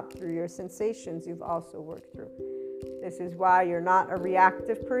come up through your sensations, you've also worked through. This is why you're not a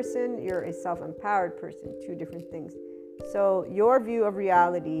reactive person. You're a self-empowered person. Two different things. So your view of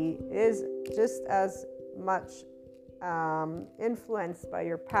reality is just as much influenced by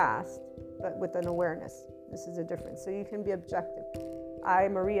your past, but with an awareness. This is a difference. So you can be objective. I,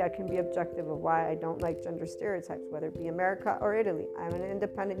 Maria, can be objective of why I don't like gender stereotypes, whether it be America or Italy. I'm an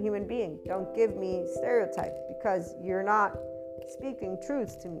independent human being. Don't give me stereotypes, because you're not speaking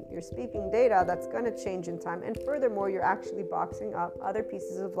truths to me. You're speaking data that's going to change in time. And furthermore, you're actually boxing up other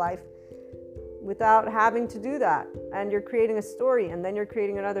pieces of life without having to do that. And you're creating a story, and then you're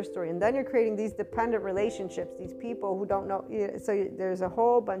creating another story, and then you're creating these dependent relationships, these people who don't know. So there's a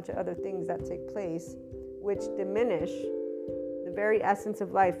whole bunch of other things that take place which diminish the very essence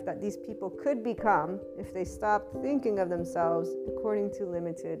of life that these people could become if they stopped thinking of themselves according to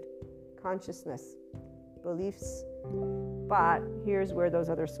limited consciousness, beliefs. But here's where those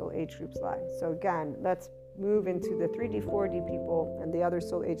other soul age groups lie. So again, let's move into the 3D, 4D people and the other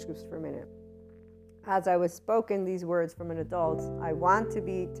soul age groups for a minute. As I was spoken these words from an adult, I want to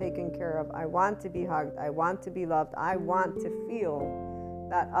be taken care of. I want to be hugged. I want to be loved. I want to feel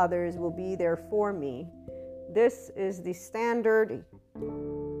that others will be there for me. This is the standard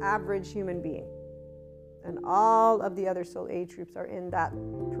average human being. And all of the other soul age groups are in that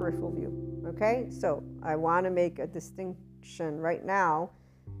peripheral view. Okay? So I want to make a distinction right now.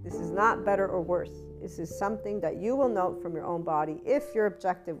 This is not better or worse. This is something that you will note from your own body if you're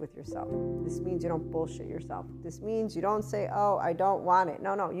objective with yourself. This means you don't bullshit yourself. This means you don't say, oh, I don't want it.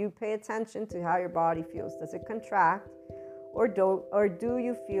 No, you pay attention to how your body feels. Does it contract or do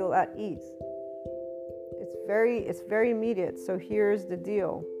you feel at ease? It's very immediate. So here's the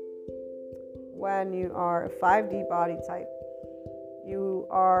deal. When you are a 5D body type, you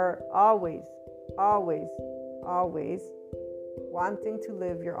are always wanting to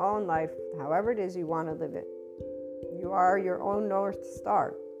live your own life however it is you want to live it. You are your own North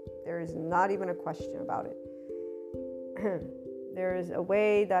Star. There is not even a question about it. There is a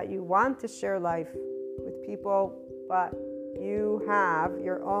way that you want to share life with people, but you have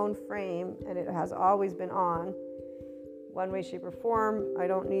your own frame and it has always been on one way, shape, or form. I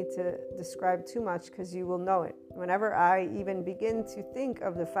don't need to describe too much because you will know it. Whenever I even begin to think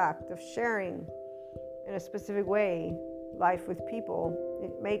of the fact of sharing in a specific way life with people,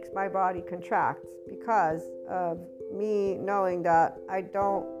 it makes my body contract because of me knowing that I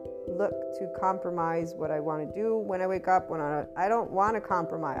don't look to compromise what I want to do when I wake up. I don't want to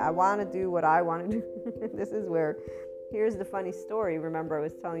compromise. I want to do what I want to do. This is where, here's the funny story. Remember, I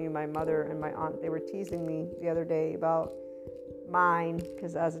was telling you my mother and my aunt, they were teasing me the other day about mine,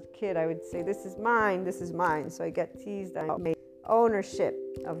 because as a kid I would say, this is mine. So I get teased that I made ownership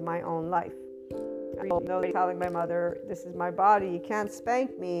of my own life. Telling my mother, this is my body, you can't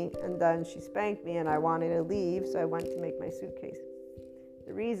spank me. And then she spanked me and I wanted to leave, so I went to make my suitcase.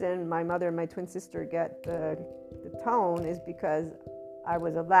 The reason my mother and my twin sister get the tone is because I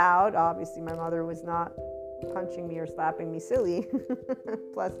was allowed. Obviously my mother was not punching me or slapping me silly.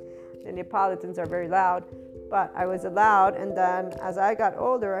 Plus the Neapolitans are very loud, but I was allowed. And then as I got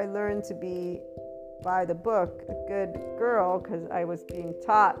older, I learned to be, by the book, a good girl, because I was being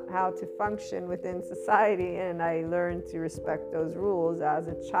taught how to function within society, and I learned to respect those rules as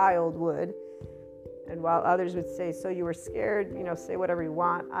a child would. And while others would say, so you were scared, say whatever you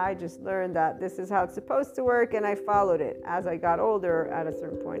want, I just learned that this is how it's supposed to work, and I followed it. As I got older, at a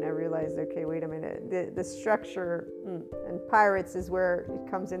certain point, I realized, okay, wait a minute, the structure, and Pirates is where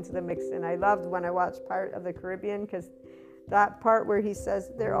it comes into the mix. And I loved when I watched Pirate of the Caribbean, because that part where he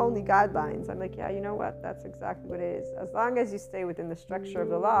says they're only guidelines. I'm like, yeah, you know what? That's exactly what it is. As long as you stay within the structure of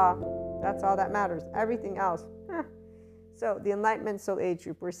the law, that's all that matters. Everything else. So the Enlightenment Soul Age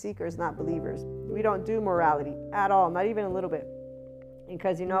group, we're seekers, not believers. We don't do morality at all, not even a little bit.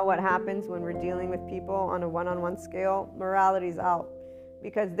 Because you know what happens when we're dealing with people on a one-on-one scale? Morality's out.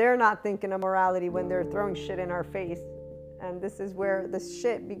 Because they're not thinking of morality when they're throwing shit in our face. And this is where the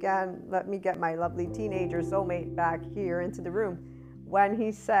shit began. Let me get my lovely teenager soulmate back here into the room. When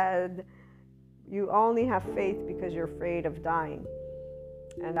he said, you only have faith because you're afraid of dying.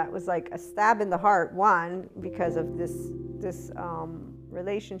 And that was like a stab in the heart. One, because of this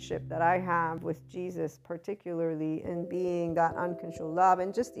relationship that I have with Jesus, particularly in being that unconditional love,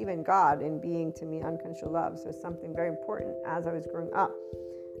 and just even God in being to me unconditional love. So something very important as I was growing up.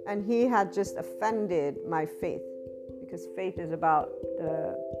 And he had just offended my faith. Because faith is about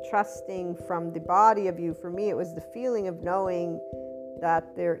the trusting from the body of you. For me, it was the feeling of knowing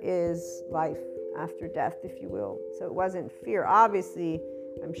that there is life after death, if you will. So it wasn't fear. Obviously,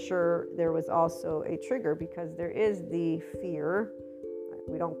 I'm sure there was also a trigger, because there is the fear.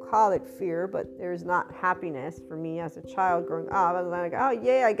 We don't call it fear, but there's not happiness. For me as a child growing up, I was like, oh,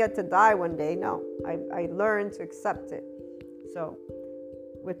 yay, I get to die one day. No, I learned to accept it. So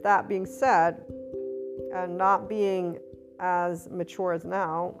with that being said, and not being as mature as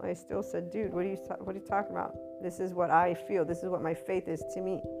now, I still said, dude, what are you talking about? This is what I feel. This is what my faith is to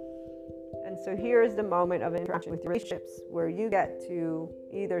me. And so here's the moment of interaction with relationships where you get to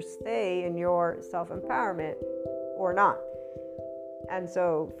either stay in your self-empowerment or not. And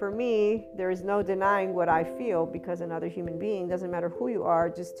so for me, there is no denying what I feel, because another human being, doesn't matter who you are,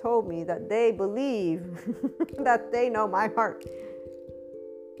 just told me that they believe that they know my heart.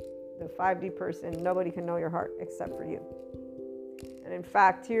 The 5D person, nobody can know your heart except for you. And in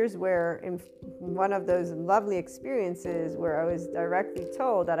fact, here's where, in one of those lovely experiences where I was directly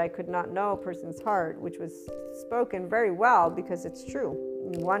told that I could not know a person's heart, which was spoken very well, because it's true.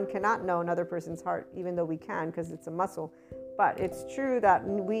 One cannot know another person's heart, even though we can, because it's a muscle. But it's true that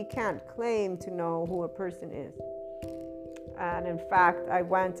we can't claim to know who a person is. And in fact, I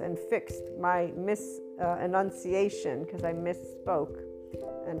went and fixed my enunciation, because I misspoke.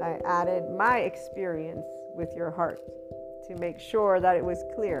 And I added my experience with your heart to make sure that it was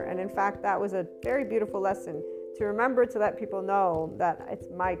clear. And in fact, that was a very beautiful lesson, to remember to let people know that it's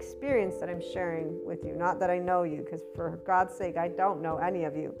my experience that I'm sharing with you, not that I know you, because for God's sake, I don't know any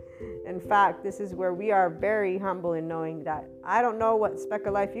of you. In fact, this is where we are very humble in knowing that I don't know what speck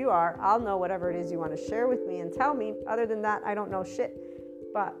of life you are. I'll know whatever it is you want to share with me and tell me. Other than that, I don't know shit.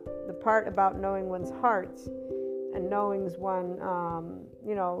 But the part about knowing one's heart and knowing's one,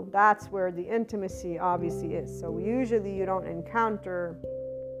 that's where the intimacy obviously is. So usually you don't encounter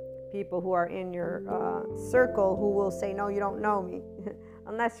people who are in your circle who will say, no, you don't know me,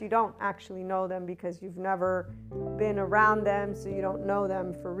 unless you don't actually know them, because you've never been around them, so you don't know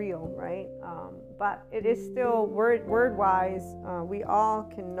them for real, right? But it is still word-wise, we all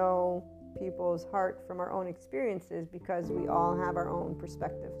can know people's heart from our own experiences, because we all have our own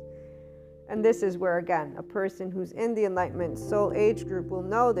perspectives. And this is where, again, a person who's in the Enlightenment soul age group will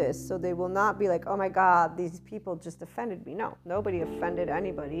know this, so they will not be like, oh my God, these people just offended me. No, nobody offended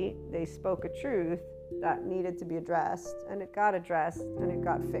anybody. They spoke a truth that needed to be addressed, and it got addressed, and it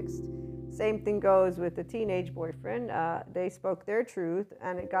got fixed. Same thing goes with the teenage boyfriend. They spoke their truth,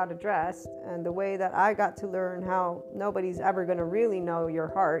 and it got addressed. And the way that I got to learn how nobody's ever going to really know your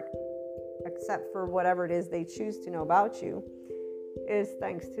heart, except for whatever it is they choose to know about you, is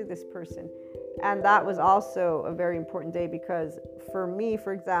thanks to this person. And that was also a very important day, because for me,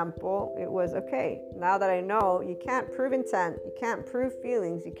 for example, it was okay, now that I know you can't prove intent, you can't prove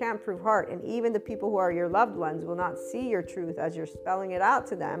feelings, you can't prove heart, and even the people who are your loved ones will not see your truth as you're spelling it out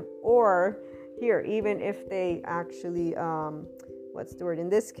to them, or here, even if they actually in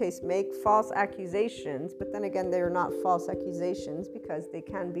this case, make false accusations, but then again, they're not false accusations, because they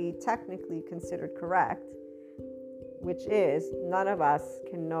can be technically considered correct, which is none of us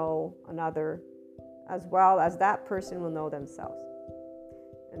can know another as well as that person will know themselves.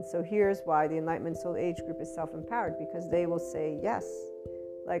 And so here's why the Enlightenment Soul Age group is self-empowered, because they will say yes.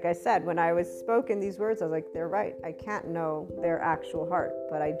 Like I said, when I was spoken these words, I was like, they're right. I can't know their actual heart,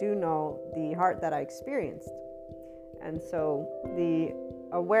 but I do know the heart that I experienced. And so the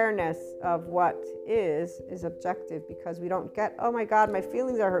awareness of what is objective, because we don't get, oh my God, my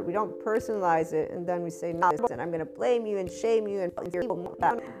feelings are hurt. We don't personalize it, and then we say, no, I'm going to blame you and shame you and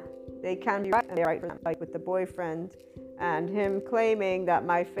they can be right, and they're right for them. Like with the boyfriend and him claiming that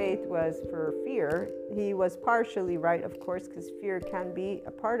my faith was for fear, he was partially right, of course, because fear can be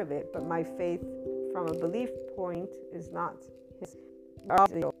a part of it, but my faith from a belief point is not his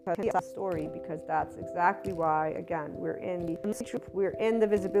story, because that's exactly why, again, we're in the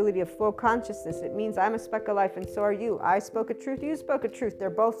visibility of full consciousness. It means I'm a speck of life and so are you. I spoke a truth, you spoke a truth.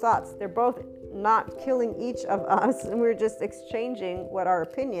 They're both thoughts. They're both not killing each of us, and we're just exchanging what our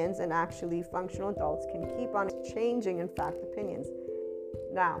opinions, and actually functional adults can keep on exchanging, in fact, opinions.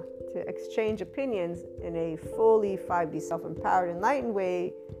 Now, to exchange opinions in a fully 5D self-empowered enlightened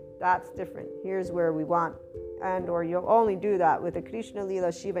way, that's different. Here's where we want, or you'll only do that with a Krishna,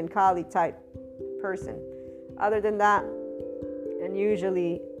 Leela, Shiva, and Kali type person. Other than that, and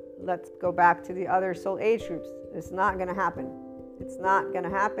usually, let's go back to the other soul age groups. It's not going to happen. It's not going to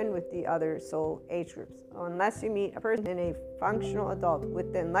happen with the other soul age groups. Unless you meet a person in a functional adult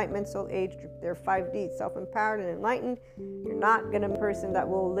with the Enlightenment Soul Age group, they're 5D, self-empowered and enlightened. You're not going to be a person that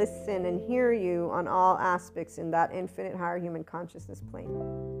will listen and hear you on all aspects in that infinite higher human consciousness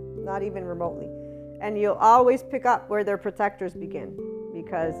plane. Not even remotely. And you'll always pick up where their protectors begin,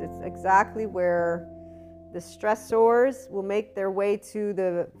 because it's exactly where the stressors will make their way to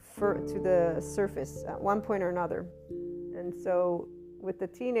the surface at one point or another. And so with the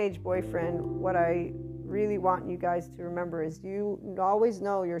teenage boyfriend, what I really want you guys to remember is you always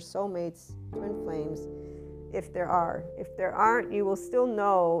know your soulmates, twin flames, if there are. If there aren't, you will still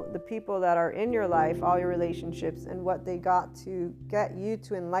know the people that are in your life, all your relationships, and what they got to get you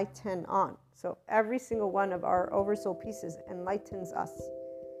to enlighten on. So every single one of our oversoul pieces enlightens us.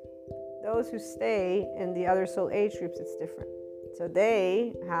 Those who stay in the other soul age groups, it's different. So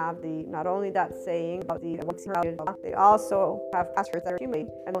they have not only that saying about they also have passwords that are accumulating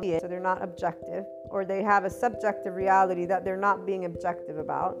and so they're not objective, or they have a subjective reality that they're not being objective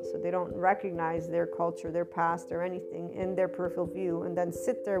about. So they don't recognize their culture, their past, or anything in their peripheral view and then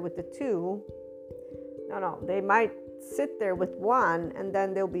sit there with the two. No, they might sit there with one and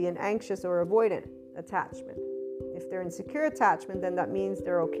then they'll be an anxious or avoidant attachment. If they're in secure attachment, then that means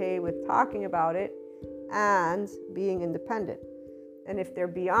they're okay with talking about it and being independent. And if they're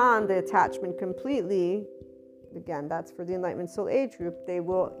beyond the attachment completely, again, that's for the Enlightenment Soul Age group, they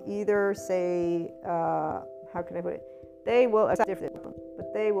will either say, how can I put it? They will accept it,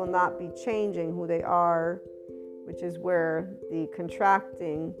 but they will not be changing who they are, which is where the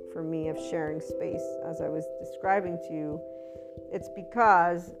contracting for me of sharing space, as I was describing to you, it's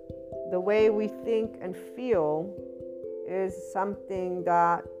because the way we think and feel is something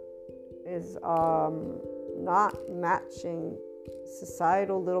that is not matching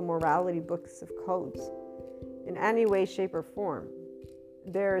societal little morality books of codes in any way, shape, or form.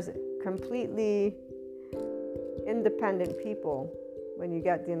 There's completely independent people when you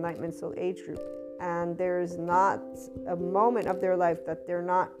get the Enlightenment Soul Age group, and there's not a moment of their life that they're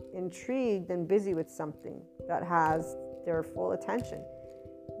not intrigued and busy with something that has their full attention.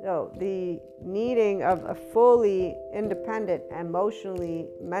 No, the needing of a fully independent, emotionally,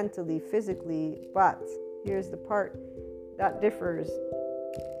 mentally, physically, but here's the part that differs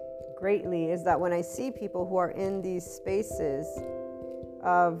greatly, is that when I see people who are in these spaces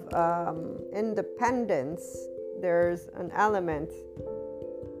of independence, there's an element.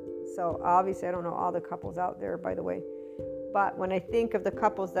 So obviously I don't know all the couples out there, by the way, but when I think of the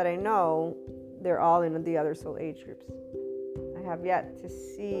couples that I know, they're all in the other soul age groups. I have yet to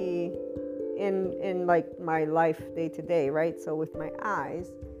see in like my life day to day, right? So with my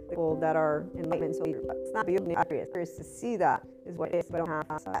eyes, people that are enlightenment soul age group, it's not being curious to see that is what it is, but I don't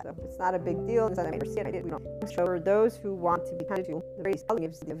have that. So it's not a big deal. It's not I understand it. So for those who want to be tended to, the very spelling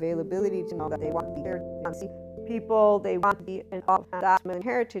gives the availability to know that they want to be there, to see people, they want to be in all that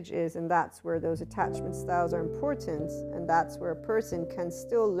heritage is, and that's where those attachment styles are important, and that's where a person can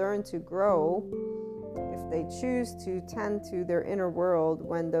still learn to grow if they choose to tend to their inner world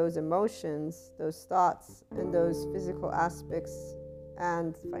when those emotions, those thoughts, and those physical aspects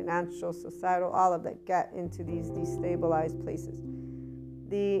and financial, societal, all of that get into these destabilized places.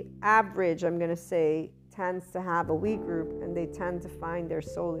 The average, I'm going to say, tends to have a we group, and they tend to find their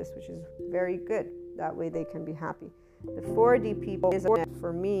solace, which is very good. That way they can be happy. The 4D people,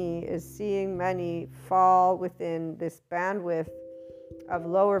 for me, is seeing many fall within this bandwidth of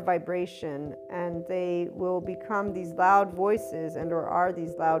lower vibration, and they will become these loud voices, and or are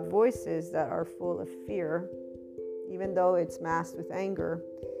these loud voices that are full of fear. Even though it's masked with anger,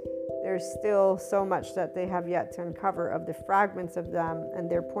 there's still so much that they have yet to uncover of the fragments of them,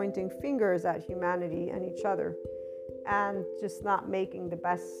 and they're pointing fingers at humanity and each other and just not making the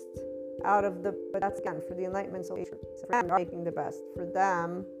best out of the, but that's again for the Enlightenment Soul Age group. So for them, not making the best. For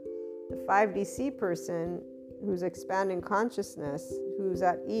them, the 5DC person who's expanding consciousness, who's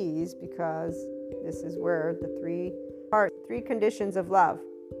at ease, because this is where the three conditions of love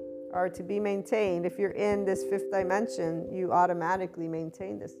are to be maintained. If you're in this fifth dimension, you automatically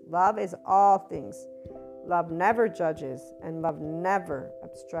maintain this. Love is all things. Love never judges, and love never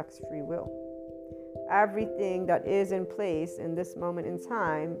obstructs free will. Everything that is in place in this moment in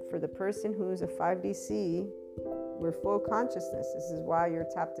time for the person who's a 5DC, we're full consciousness. This is why you're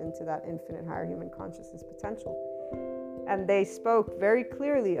tapped into that infinite higher human consciousness potential. And they spoke very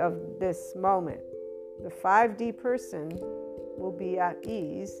clearly of this moment. The 5D person will be at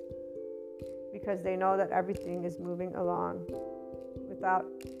ease because they know that everything is moving along without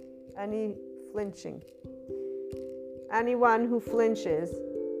any flinching. Anyone who flinches,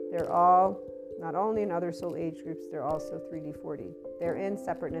 they're all not only in other soul age groups, they're also 3D, 4D. They're in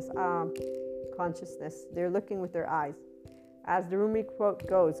separateness, consciousness. They're looking with their eyes. As the Rumi quote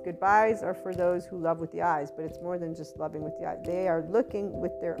goes, goodbyes are for those who love with the eyes, but it's more than just loving with the eyes. They are looking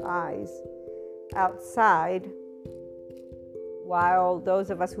with their eyes outside, while those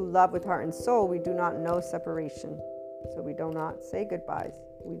of us who love with heart and soul, we do not know separation. So we do not say goodbyes.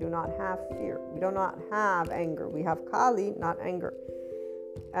 We do not have fear. We do not have anger. We have Kali, not anger.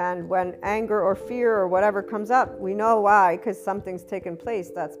 And when anger or fear or whatever comes up, we know why, because something's taken place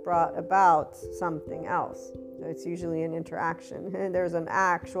that's brought about something else. It's usually an interaction. And there's an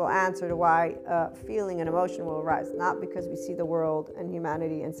actual answer to why feeling and emotion will arise. Not because we see the world and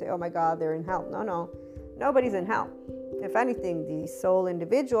humanity and say, oh my God, they're in hell. No. Nobody's in hell. If anything, the soul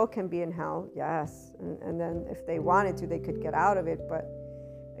individual can be in hell, yes. And then if they wanted to, they could get out of it. But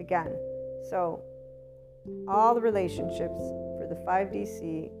again, so all the relationships for the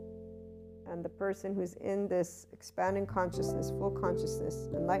 5DC and the person who's in this expanding consciousness, full consciousness,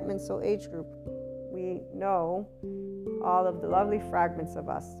 enlightenment soul age group, we know all of the lovely fragments of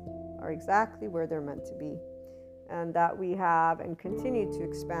us are exactly where they're meant to be, and that we have and continue to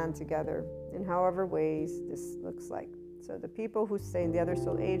expand together in however ways this looks like. So the people who stay in the other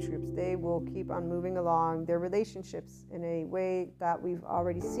soul age groups, they will keep on moving along their relationships in a way that we've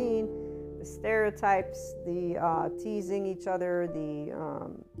already seen. The stereotypes, the teasing each other, the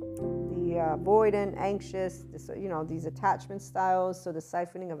avoidant, anxious, these attachment styles. So the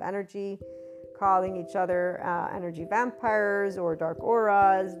siphoning of energy, calling each other energy vampires or dark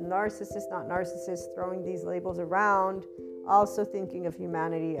auras, narcissists, not narcissists, throwing these labels around. Also thinking of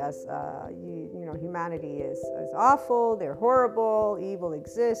humanity as, humanity is awful, they're horrible, evil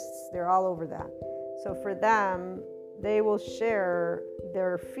exists, they're all over that. So for them, they will share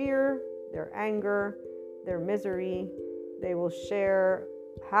their fear, their anger, their misery. They will share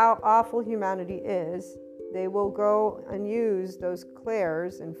how awful humanity is. They will go and use those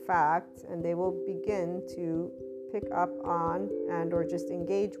clairs, in fact, and they will begin to pick up on and or just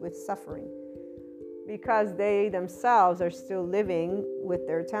engage with suffering, because they themselves are still living with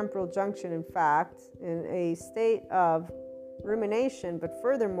their temporal junction, in fact, in a state of rumination. But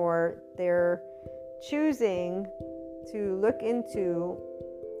furthermore, they're choosing to look into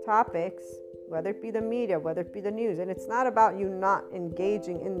topics, whether it be the media, whether it be the news. And it's not about you not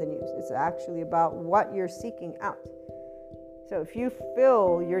engaging in the news. It's actually about what you're seeking out. So if you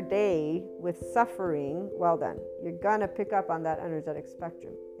fill your day with suffering, well then, you're going to pick up on that energetic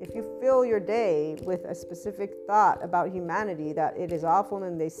spectrum. If you fill your day with a specific thought about humanity, that it is awful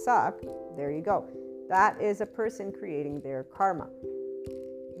and they suck, there you go. That is a person creating their karma.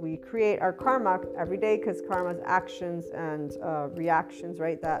 We create our karma every day, because karma's actions and reactions,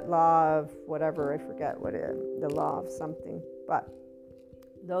 right? That law of whatever, I forget what it is, the law of something. But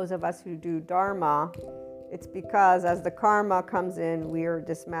those of us who do dharma, it's because as the karma comes in, we are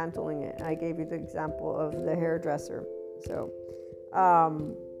dismantling it. I gave you the example of the hairdresser. So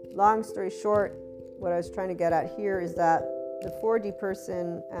long story short, what I was trying to get at here is that the 4D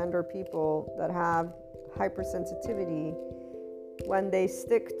person and or people that have hypersensitivity, when they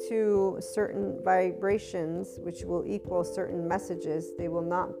stick to certain vibrations, which will equal certain messages, they will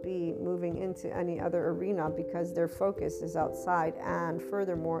not be moving into any other arena, because their focus is outside, and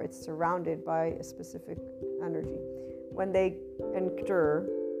furthermore, it's surrounded by a specific energy. When they enter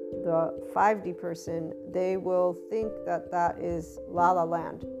the 5D person, they will think that that is La La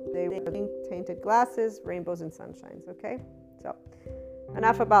Land. They will think tainted glasses, rainbows, and sunshines. Okay, so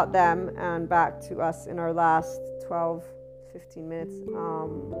enough about them, and back to us in our last 15 minutes.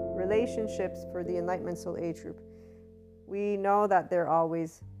 Relationships for the Enlightenment Soul Age group. We know that they're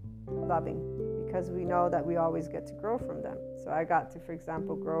always loving, because we know that we always get to grow from them. So I got to, for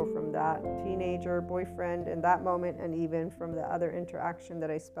example, grow from that teenager boyfriend in that moment, and even from the other interaction that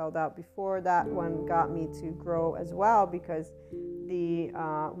I spelled out before. That one got me to grow as well, because the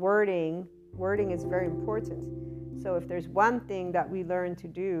wording is very important. So if there's one thing that we learn to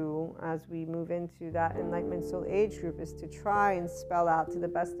do as we move into that Enlightenment Soul Age group, is to try and spell out to the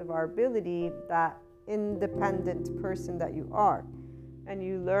best of our ability that independent person that you are. And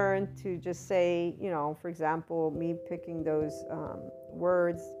you learn to just say, for example, me picking those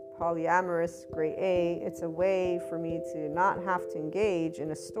words, polyamorous, grade A, it's a way for me to not have to engage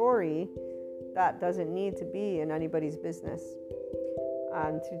in a story that doesn't need to be in anybody's business,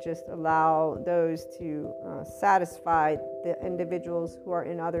 and to just allow those to satisfy the individuals who are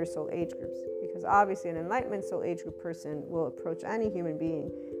in other soul age groups. Because obviously an enlightenment soul age group person will approach any human being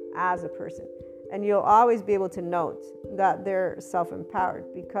as a person. And you'll always be able to note that they're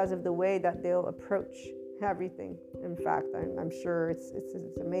self-empowered because of the way that they'll approach everything. In fact, I'm sure it's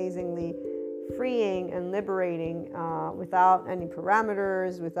amazingly freeing and liberating, without any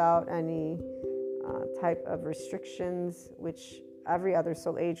parameters, without any type of restrictions, which every other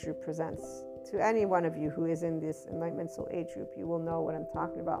soul age group presents. To any one of you who is in this Enlightenment Soul Age group, you will know what I'm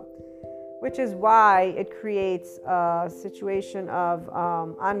talking about. Which is why it creates a situation of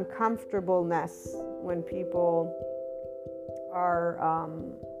uncomfortableness when people are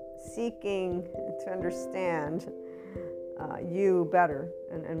seeking to understand you better.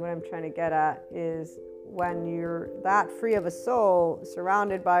 And what I'm trying to get at is, when you're that free of a soul,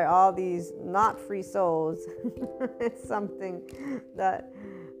 surrounded by all these not free souls, it's something that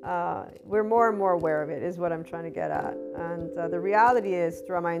we're more and more aware of. It is what I'm trying to get at. And the reality is,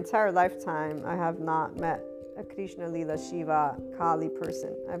 throughout my entire lifetime, I have not met a Krishna, Lila, Shiva, Kali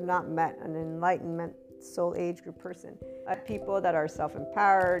person. I've not met an enlightenment soul age group person. I've met people that are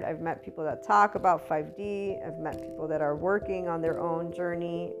self-empowered. I've met people that talk about 5D. I've met people that are working on their own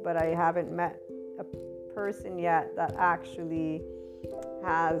journey, but I haven't met a person yet that actually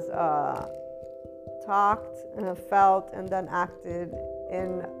has talked, felt, and then acted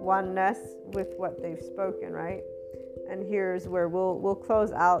in oneness with what they've spoken, right? And here's where we'll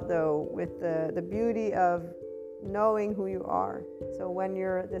close out, though, with the beauty of knowing who you are. So when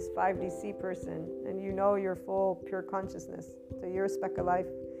you're this 5DC person and you know your full pure consciousness, so you're a speck of life,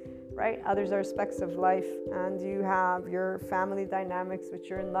 right? Others are specks of life, and you have your family dynamics, which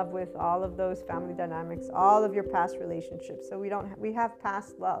you're in love with, all of those family dynamics, all of your past relationships. So we have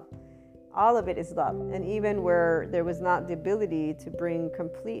past love. All of it is love. And even where there was not the ability to bring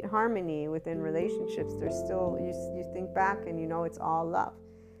complete harmony within relationships, there's still, you think back and you know it's all love.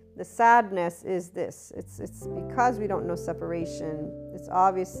 The sadness is this. It's because we don't know separation. It's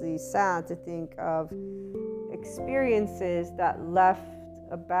obviously sad to think of experiences that left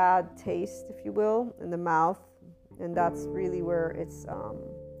a bad taste, if you will, in the mouth. And that's really where it's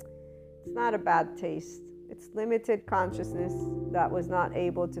not a bad taste. It's limited consciousness that was not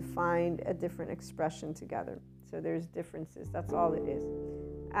able to find a different expression together. So there's differences. That's all it is.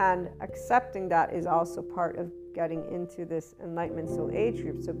 And accepting that is also part of getting into this enlightenment soul age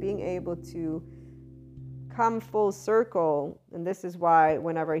group. So being able to come full circle, and this is why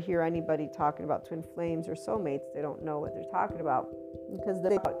whenever I hear anybody talking about twin flames or soulmates, they don't know what they're talking about, because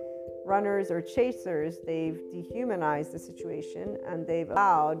the runners or chasers, they've dehumanized the situation and they've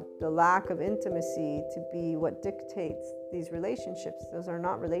allowed the lack of intimacy to be what dictates these relationships. Those are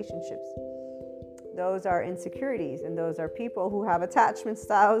not relationships. Those are insecurities, and those are people who have attachment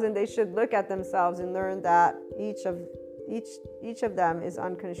styles, and they should look at themselves and learn that each of them is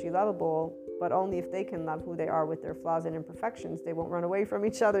unconditionally lovable, but only if they can love who they are with their flaws and imperfections. They won't run away from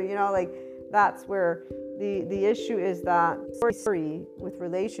each other, like that's where the issue is, that story with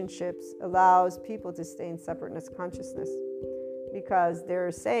relationships allows people to stay in separateness consciousness, because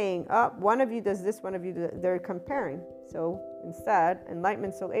they're saying, one of you does this, one of you does, they're comparing. So instead,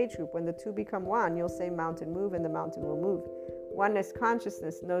 enlightenment soul age group, when the two become one, you'll say mountain move and the mountain will move. Oneness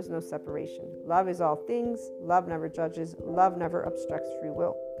consciousness knows no separation. Love is all things. Love never judges. Love never obstructs free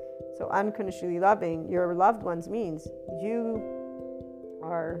will. So unconditionally loving your loved ones means you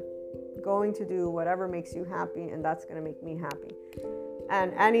are going to do whatever makes you happy, and that's going to make me happy.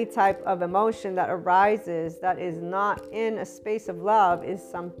 And any type of emotion that arises that is not in a space of love is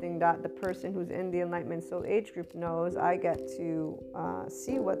something that the person who's in the enlightenment soul age group knows. I get to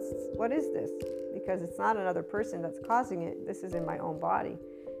see what is this, because it's not another person that's causing it. This is in my own body.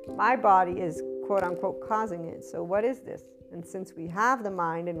 My body is quote unquote causing it. So what is this? And since we have the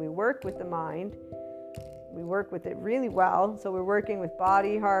mind and we work with the mind, we work with it really well. So we're working with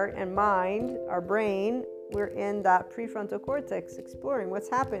body, heart, and mind, our brain. We're in that prefrontal cortex exploring what's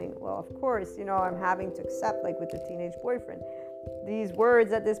happening. Well, of course, I'm having to accept, like with the teenage boyfriend, these words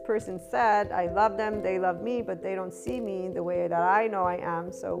that this person said. I love them, they love me, but they don't see me the way that I know I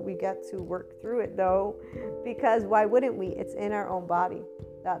am. So we get to work through it, though, because why wouldn't we? It's in our own body.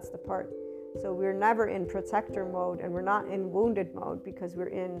 That's the part. So we're never in protector mode, and we're not in wounded mode, because we're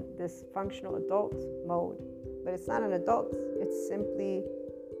in this functional adult mode. But it's not an adult. It's simply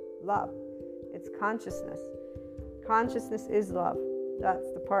love. It's consciousness. Consciousness is love.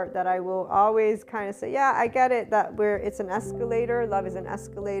 That's the part that I will always kind of say, yeah, I get it, that it's an escalator. Love is an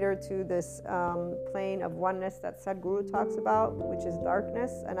escalator to this plane of oneness that Sadhguru talks about, which is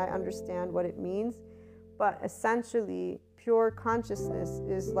darkness, and I understand what it means. But essentially, pure consciousness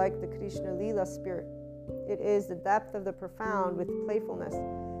is like the Krishna Lila spirit. It is the depth of the profound with playfulness.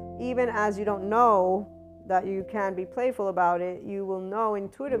 Even as you don't know that you can be playful about it, you will know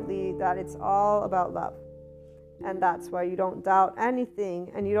intuitively that it's all about love. And that's why you don't doubt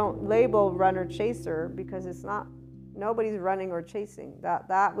anything, and you don't label runner chaser, because it's not, nobody's running or chasing.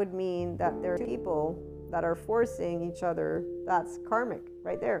 That would mean that there are people that are forcing each other. That's karmic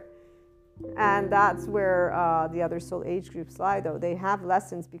right there. And that's where the other soul age groups lie, though. They have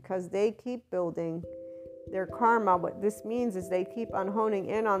lessons because they keep building their karma. What this means is they keep on honing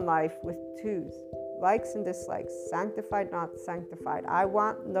in on life with twos, likes and dislikes, sanctified, not sanctified, I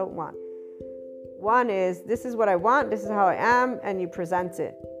want, don't want. One is, this is what I want, this is how I am, and you present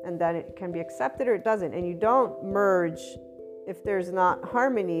it. And then it can be accepted or it doesn't. And you don't merge if there's not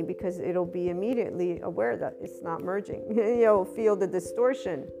harmony, because it'll be immediately aware that it's not merging. You'll feel the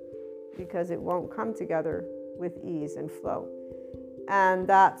distortion, because it won't come together with ease and flow. And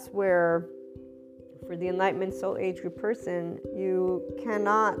that's where, for the enlightenment soul age group person, you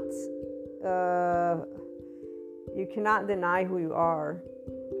cannot deny who you are.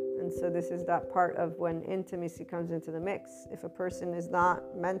 And so this is that part of when intimacy comes into the mix. If a person is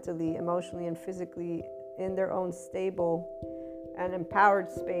not mentally, emotionally, and physically in their own stable and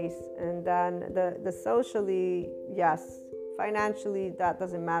empowered space, and then the socially, yes, financially, that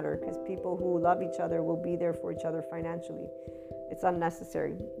doesn't matter, because people who love each other will be there for each other financially. It's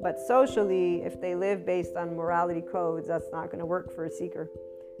unnecessary. But socially, if they live based on morality codes, that's not going to work for a seeker.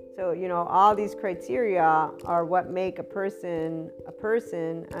 So, all these criteria are what make a person,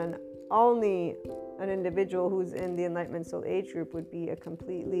 and only an individual who's in the Enlightenment Soul Age group would be a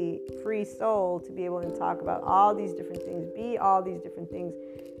completely free soul to be able to talk about all these different things, be all these different things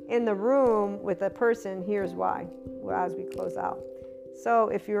in the room with a person. Here's why, as we close out. So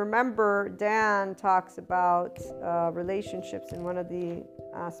if you remember, Dan talks about relationships in one of the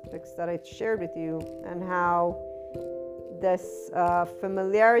aspects that I shared with you, and how this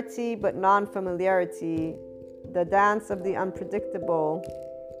familiarity but non-familiarity, the dance of the unpredictable,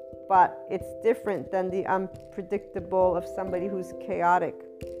 but it's different than the unpredictable of somebody who's chaotic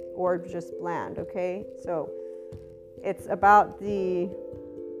or just bland, okay? So it's about the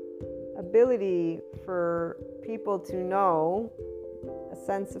ability for people to know a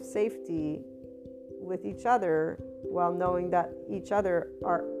sense of safety with each other while knowing that each other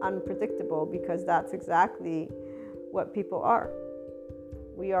are unpredictable, because that's exactly what people are.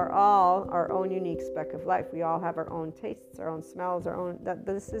 We are all our own unique speck of life. We all have our own tastes, our own smells,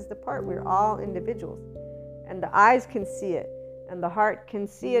 this is the part. We're all individuals, and the eyes can see it, and the heart can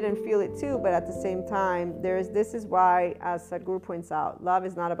see it and feel it too. But at the same time, this is why, as Sadhguru points out, love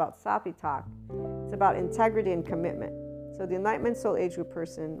is not about sappy talk. It's about integrity and commitment. So the Enlightenment Soul Age group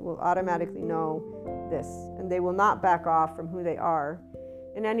person will automatically know this, and they will not back off from who they are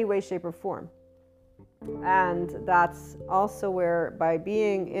in any way, shape, or form. And that's also where, by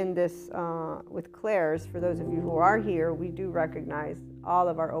being in this with clairs, for those of you who are here, we do recognize all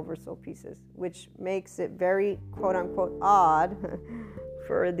of our oversoul pieces, which makes it very quote unquote odd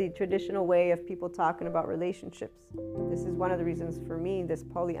for the traditional way of people talking about relationships. This is one of the reasons for me, this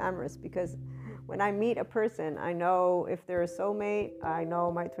polyamorous, because when I meet a person, I know if they're a soulmate, I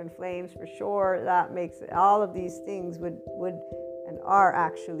know my twin flames for sure. That makes all of these things would and are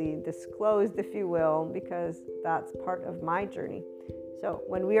actually disclosed, if you will, because that's part of my journey. So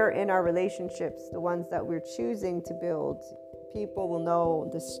when we are in our relationships, the ones that we're choosing to build, people will know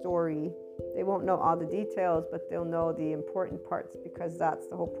the story. They won't know all the details, but they'll know the important parts, because that's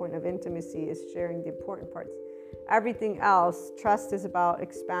the whole point of intimacy, is sharing the important parts. Everything else, trust is about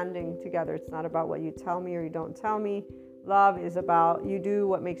expanding together. It's not about what you tell me or you don't tell me. Love is about you do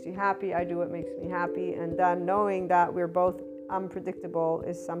what makes you happy, I do what makes me happy, and then knowing that we're both unpredictable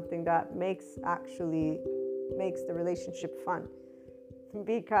is something that makes the relationship fun,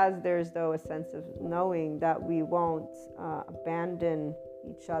 because there's though a sense of knowing that we won't abandon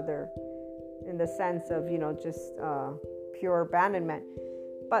each other in the sense of just pure abandonment.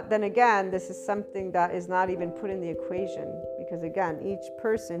 But then again, this is something that is not even put in the equation, because again, each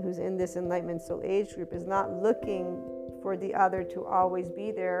person who's in this Enlightenment Soul Age group is not looking for the other to always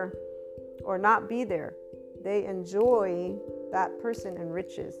be there or not be there. They enjoy that person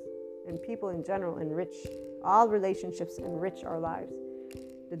enriches, and people in general enrich. All relationships enrich our lives.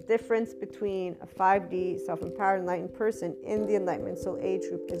 The difference between a 5D self-empowered enlightened person in the Enlightenment Soul Age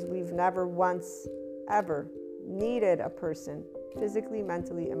group is we've never once ever needed a person physically,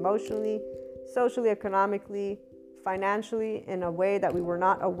 mentally, emotionally, socially, economically, financially, in a way that we were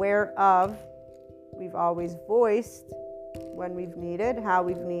not aware of. We've always voiced when we've needed, how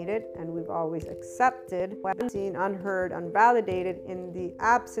we've needed, and we've always accepted, seen, unheard, unvalidated, in the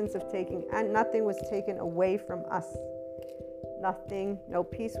absence of taking, and nothing was taken away from us. Nothing, no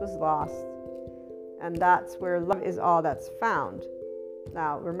piece was lost. And that's where love is all that's found.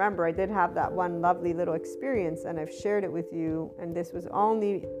 Now, remember, I did have that one lovely little experience, and I've shared it with you, and this was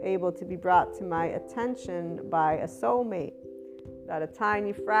only able to be brought to my attention by a soulmate, that a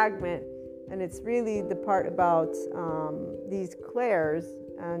tiny fragment. And it's really the part about these clairs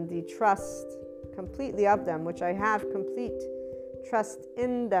and the trust completely of them, which I have complete trust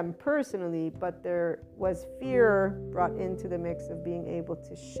in them personally, but there was fear brought into the mix of being able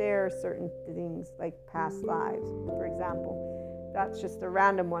to share certain things like past lives, for example. That's just a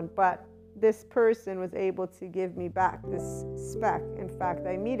random one, but this person was able to give me back this speck. In fact,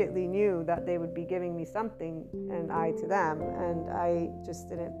 I immediately knew that they would be giving me something, and I to them, and I just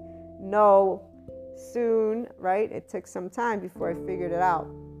didn't know soon, right? It took some time before I figured it out.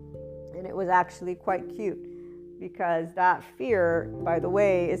 And it was actually quite cute, because that fear, by the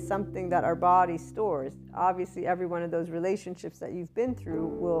way, is something that our body stores. Obviously, every one of those relationships that you've been through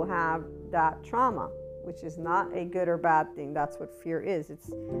will have that trauma. which is not a good or bad thing. That's what fear is. It's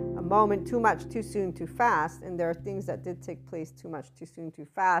a moment too much, too soon, too fast. And there are things that did take place too much, too soon, too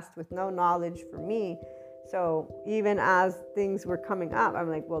fast with no knowledge for me. So even as things were coming up, I'm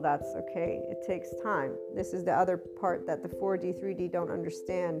like, well, that's okay. It takes time. This is the other part that the 4D, 3D don't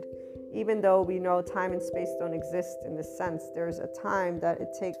understand. Even though we know time and space don't exist in this sense, there's a time that it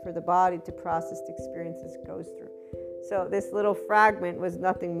takes for the body to process the experiences it goes through. So this little fragment was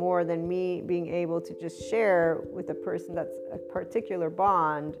nothing more than me being able to just share with a person that's a particular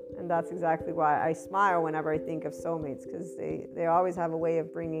bond. And that's exactly why I smile whenever I think of soulmates, because they always have a way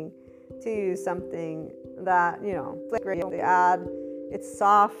of bringing to you something that, they add. It's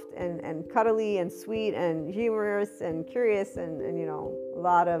soft and cuddly and sweet and humorous and curious and a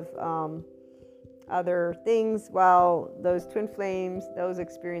lot of other things. While those twin flames, those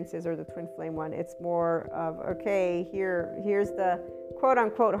experiences, or the twin flame one, it's more of, okay, here's the quote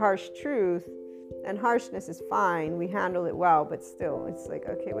unquote harsh truth, and harshness is fine. We handle it well, but still, it's like,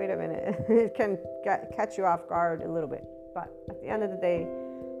 okay, wait a minute. It can catch you off guard a little bit. But at the end of the day,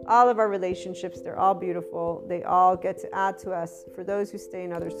 all of our relationships, they're all beautiful. They all get to add to us. For those who stay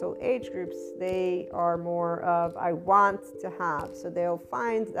in other soul age groups, they are more of, I want to have. So they'll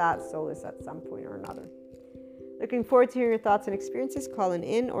find that solace at some point or another. Looking forward to hearing your thoughts and experiences. Call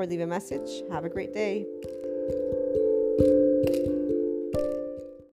in or leave a message. Have a great day.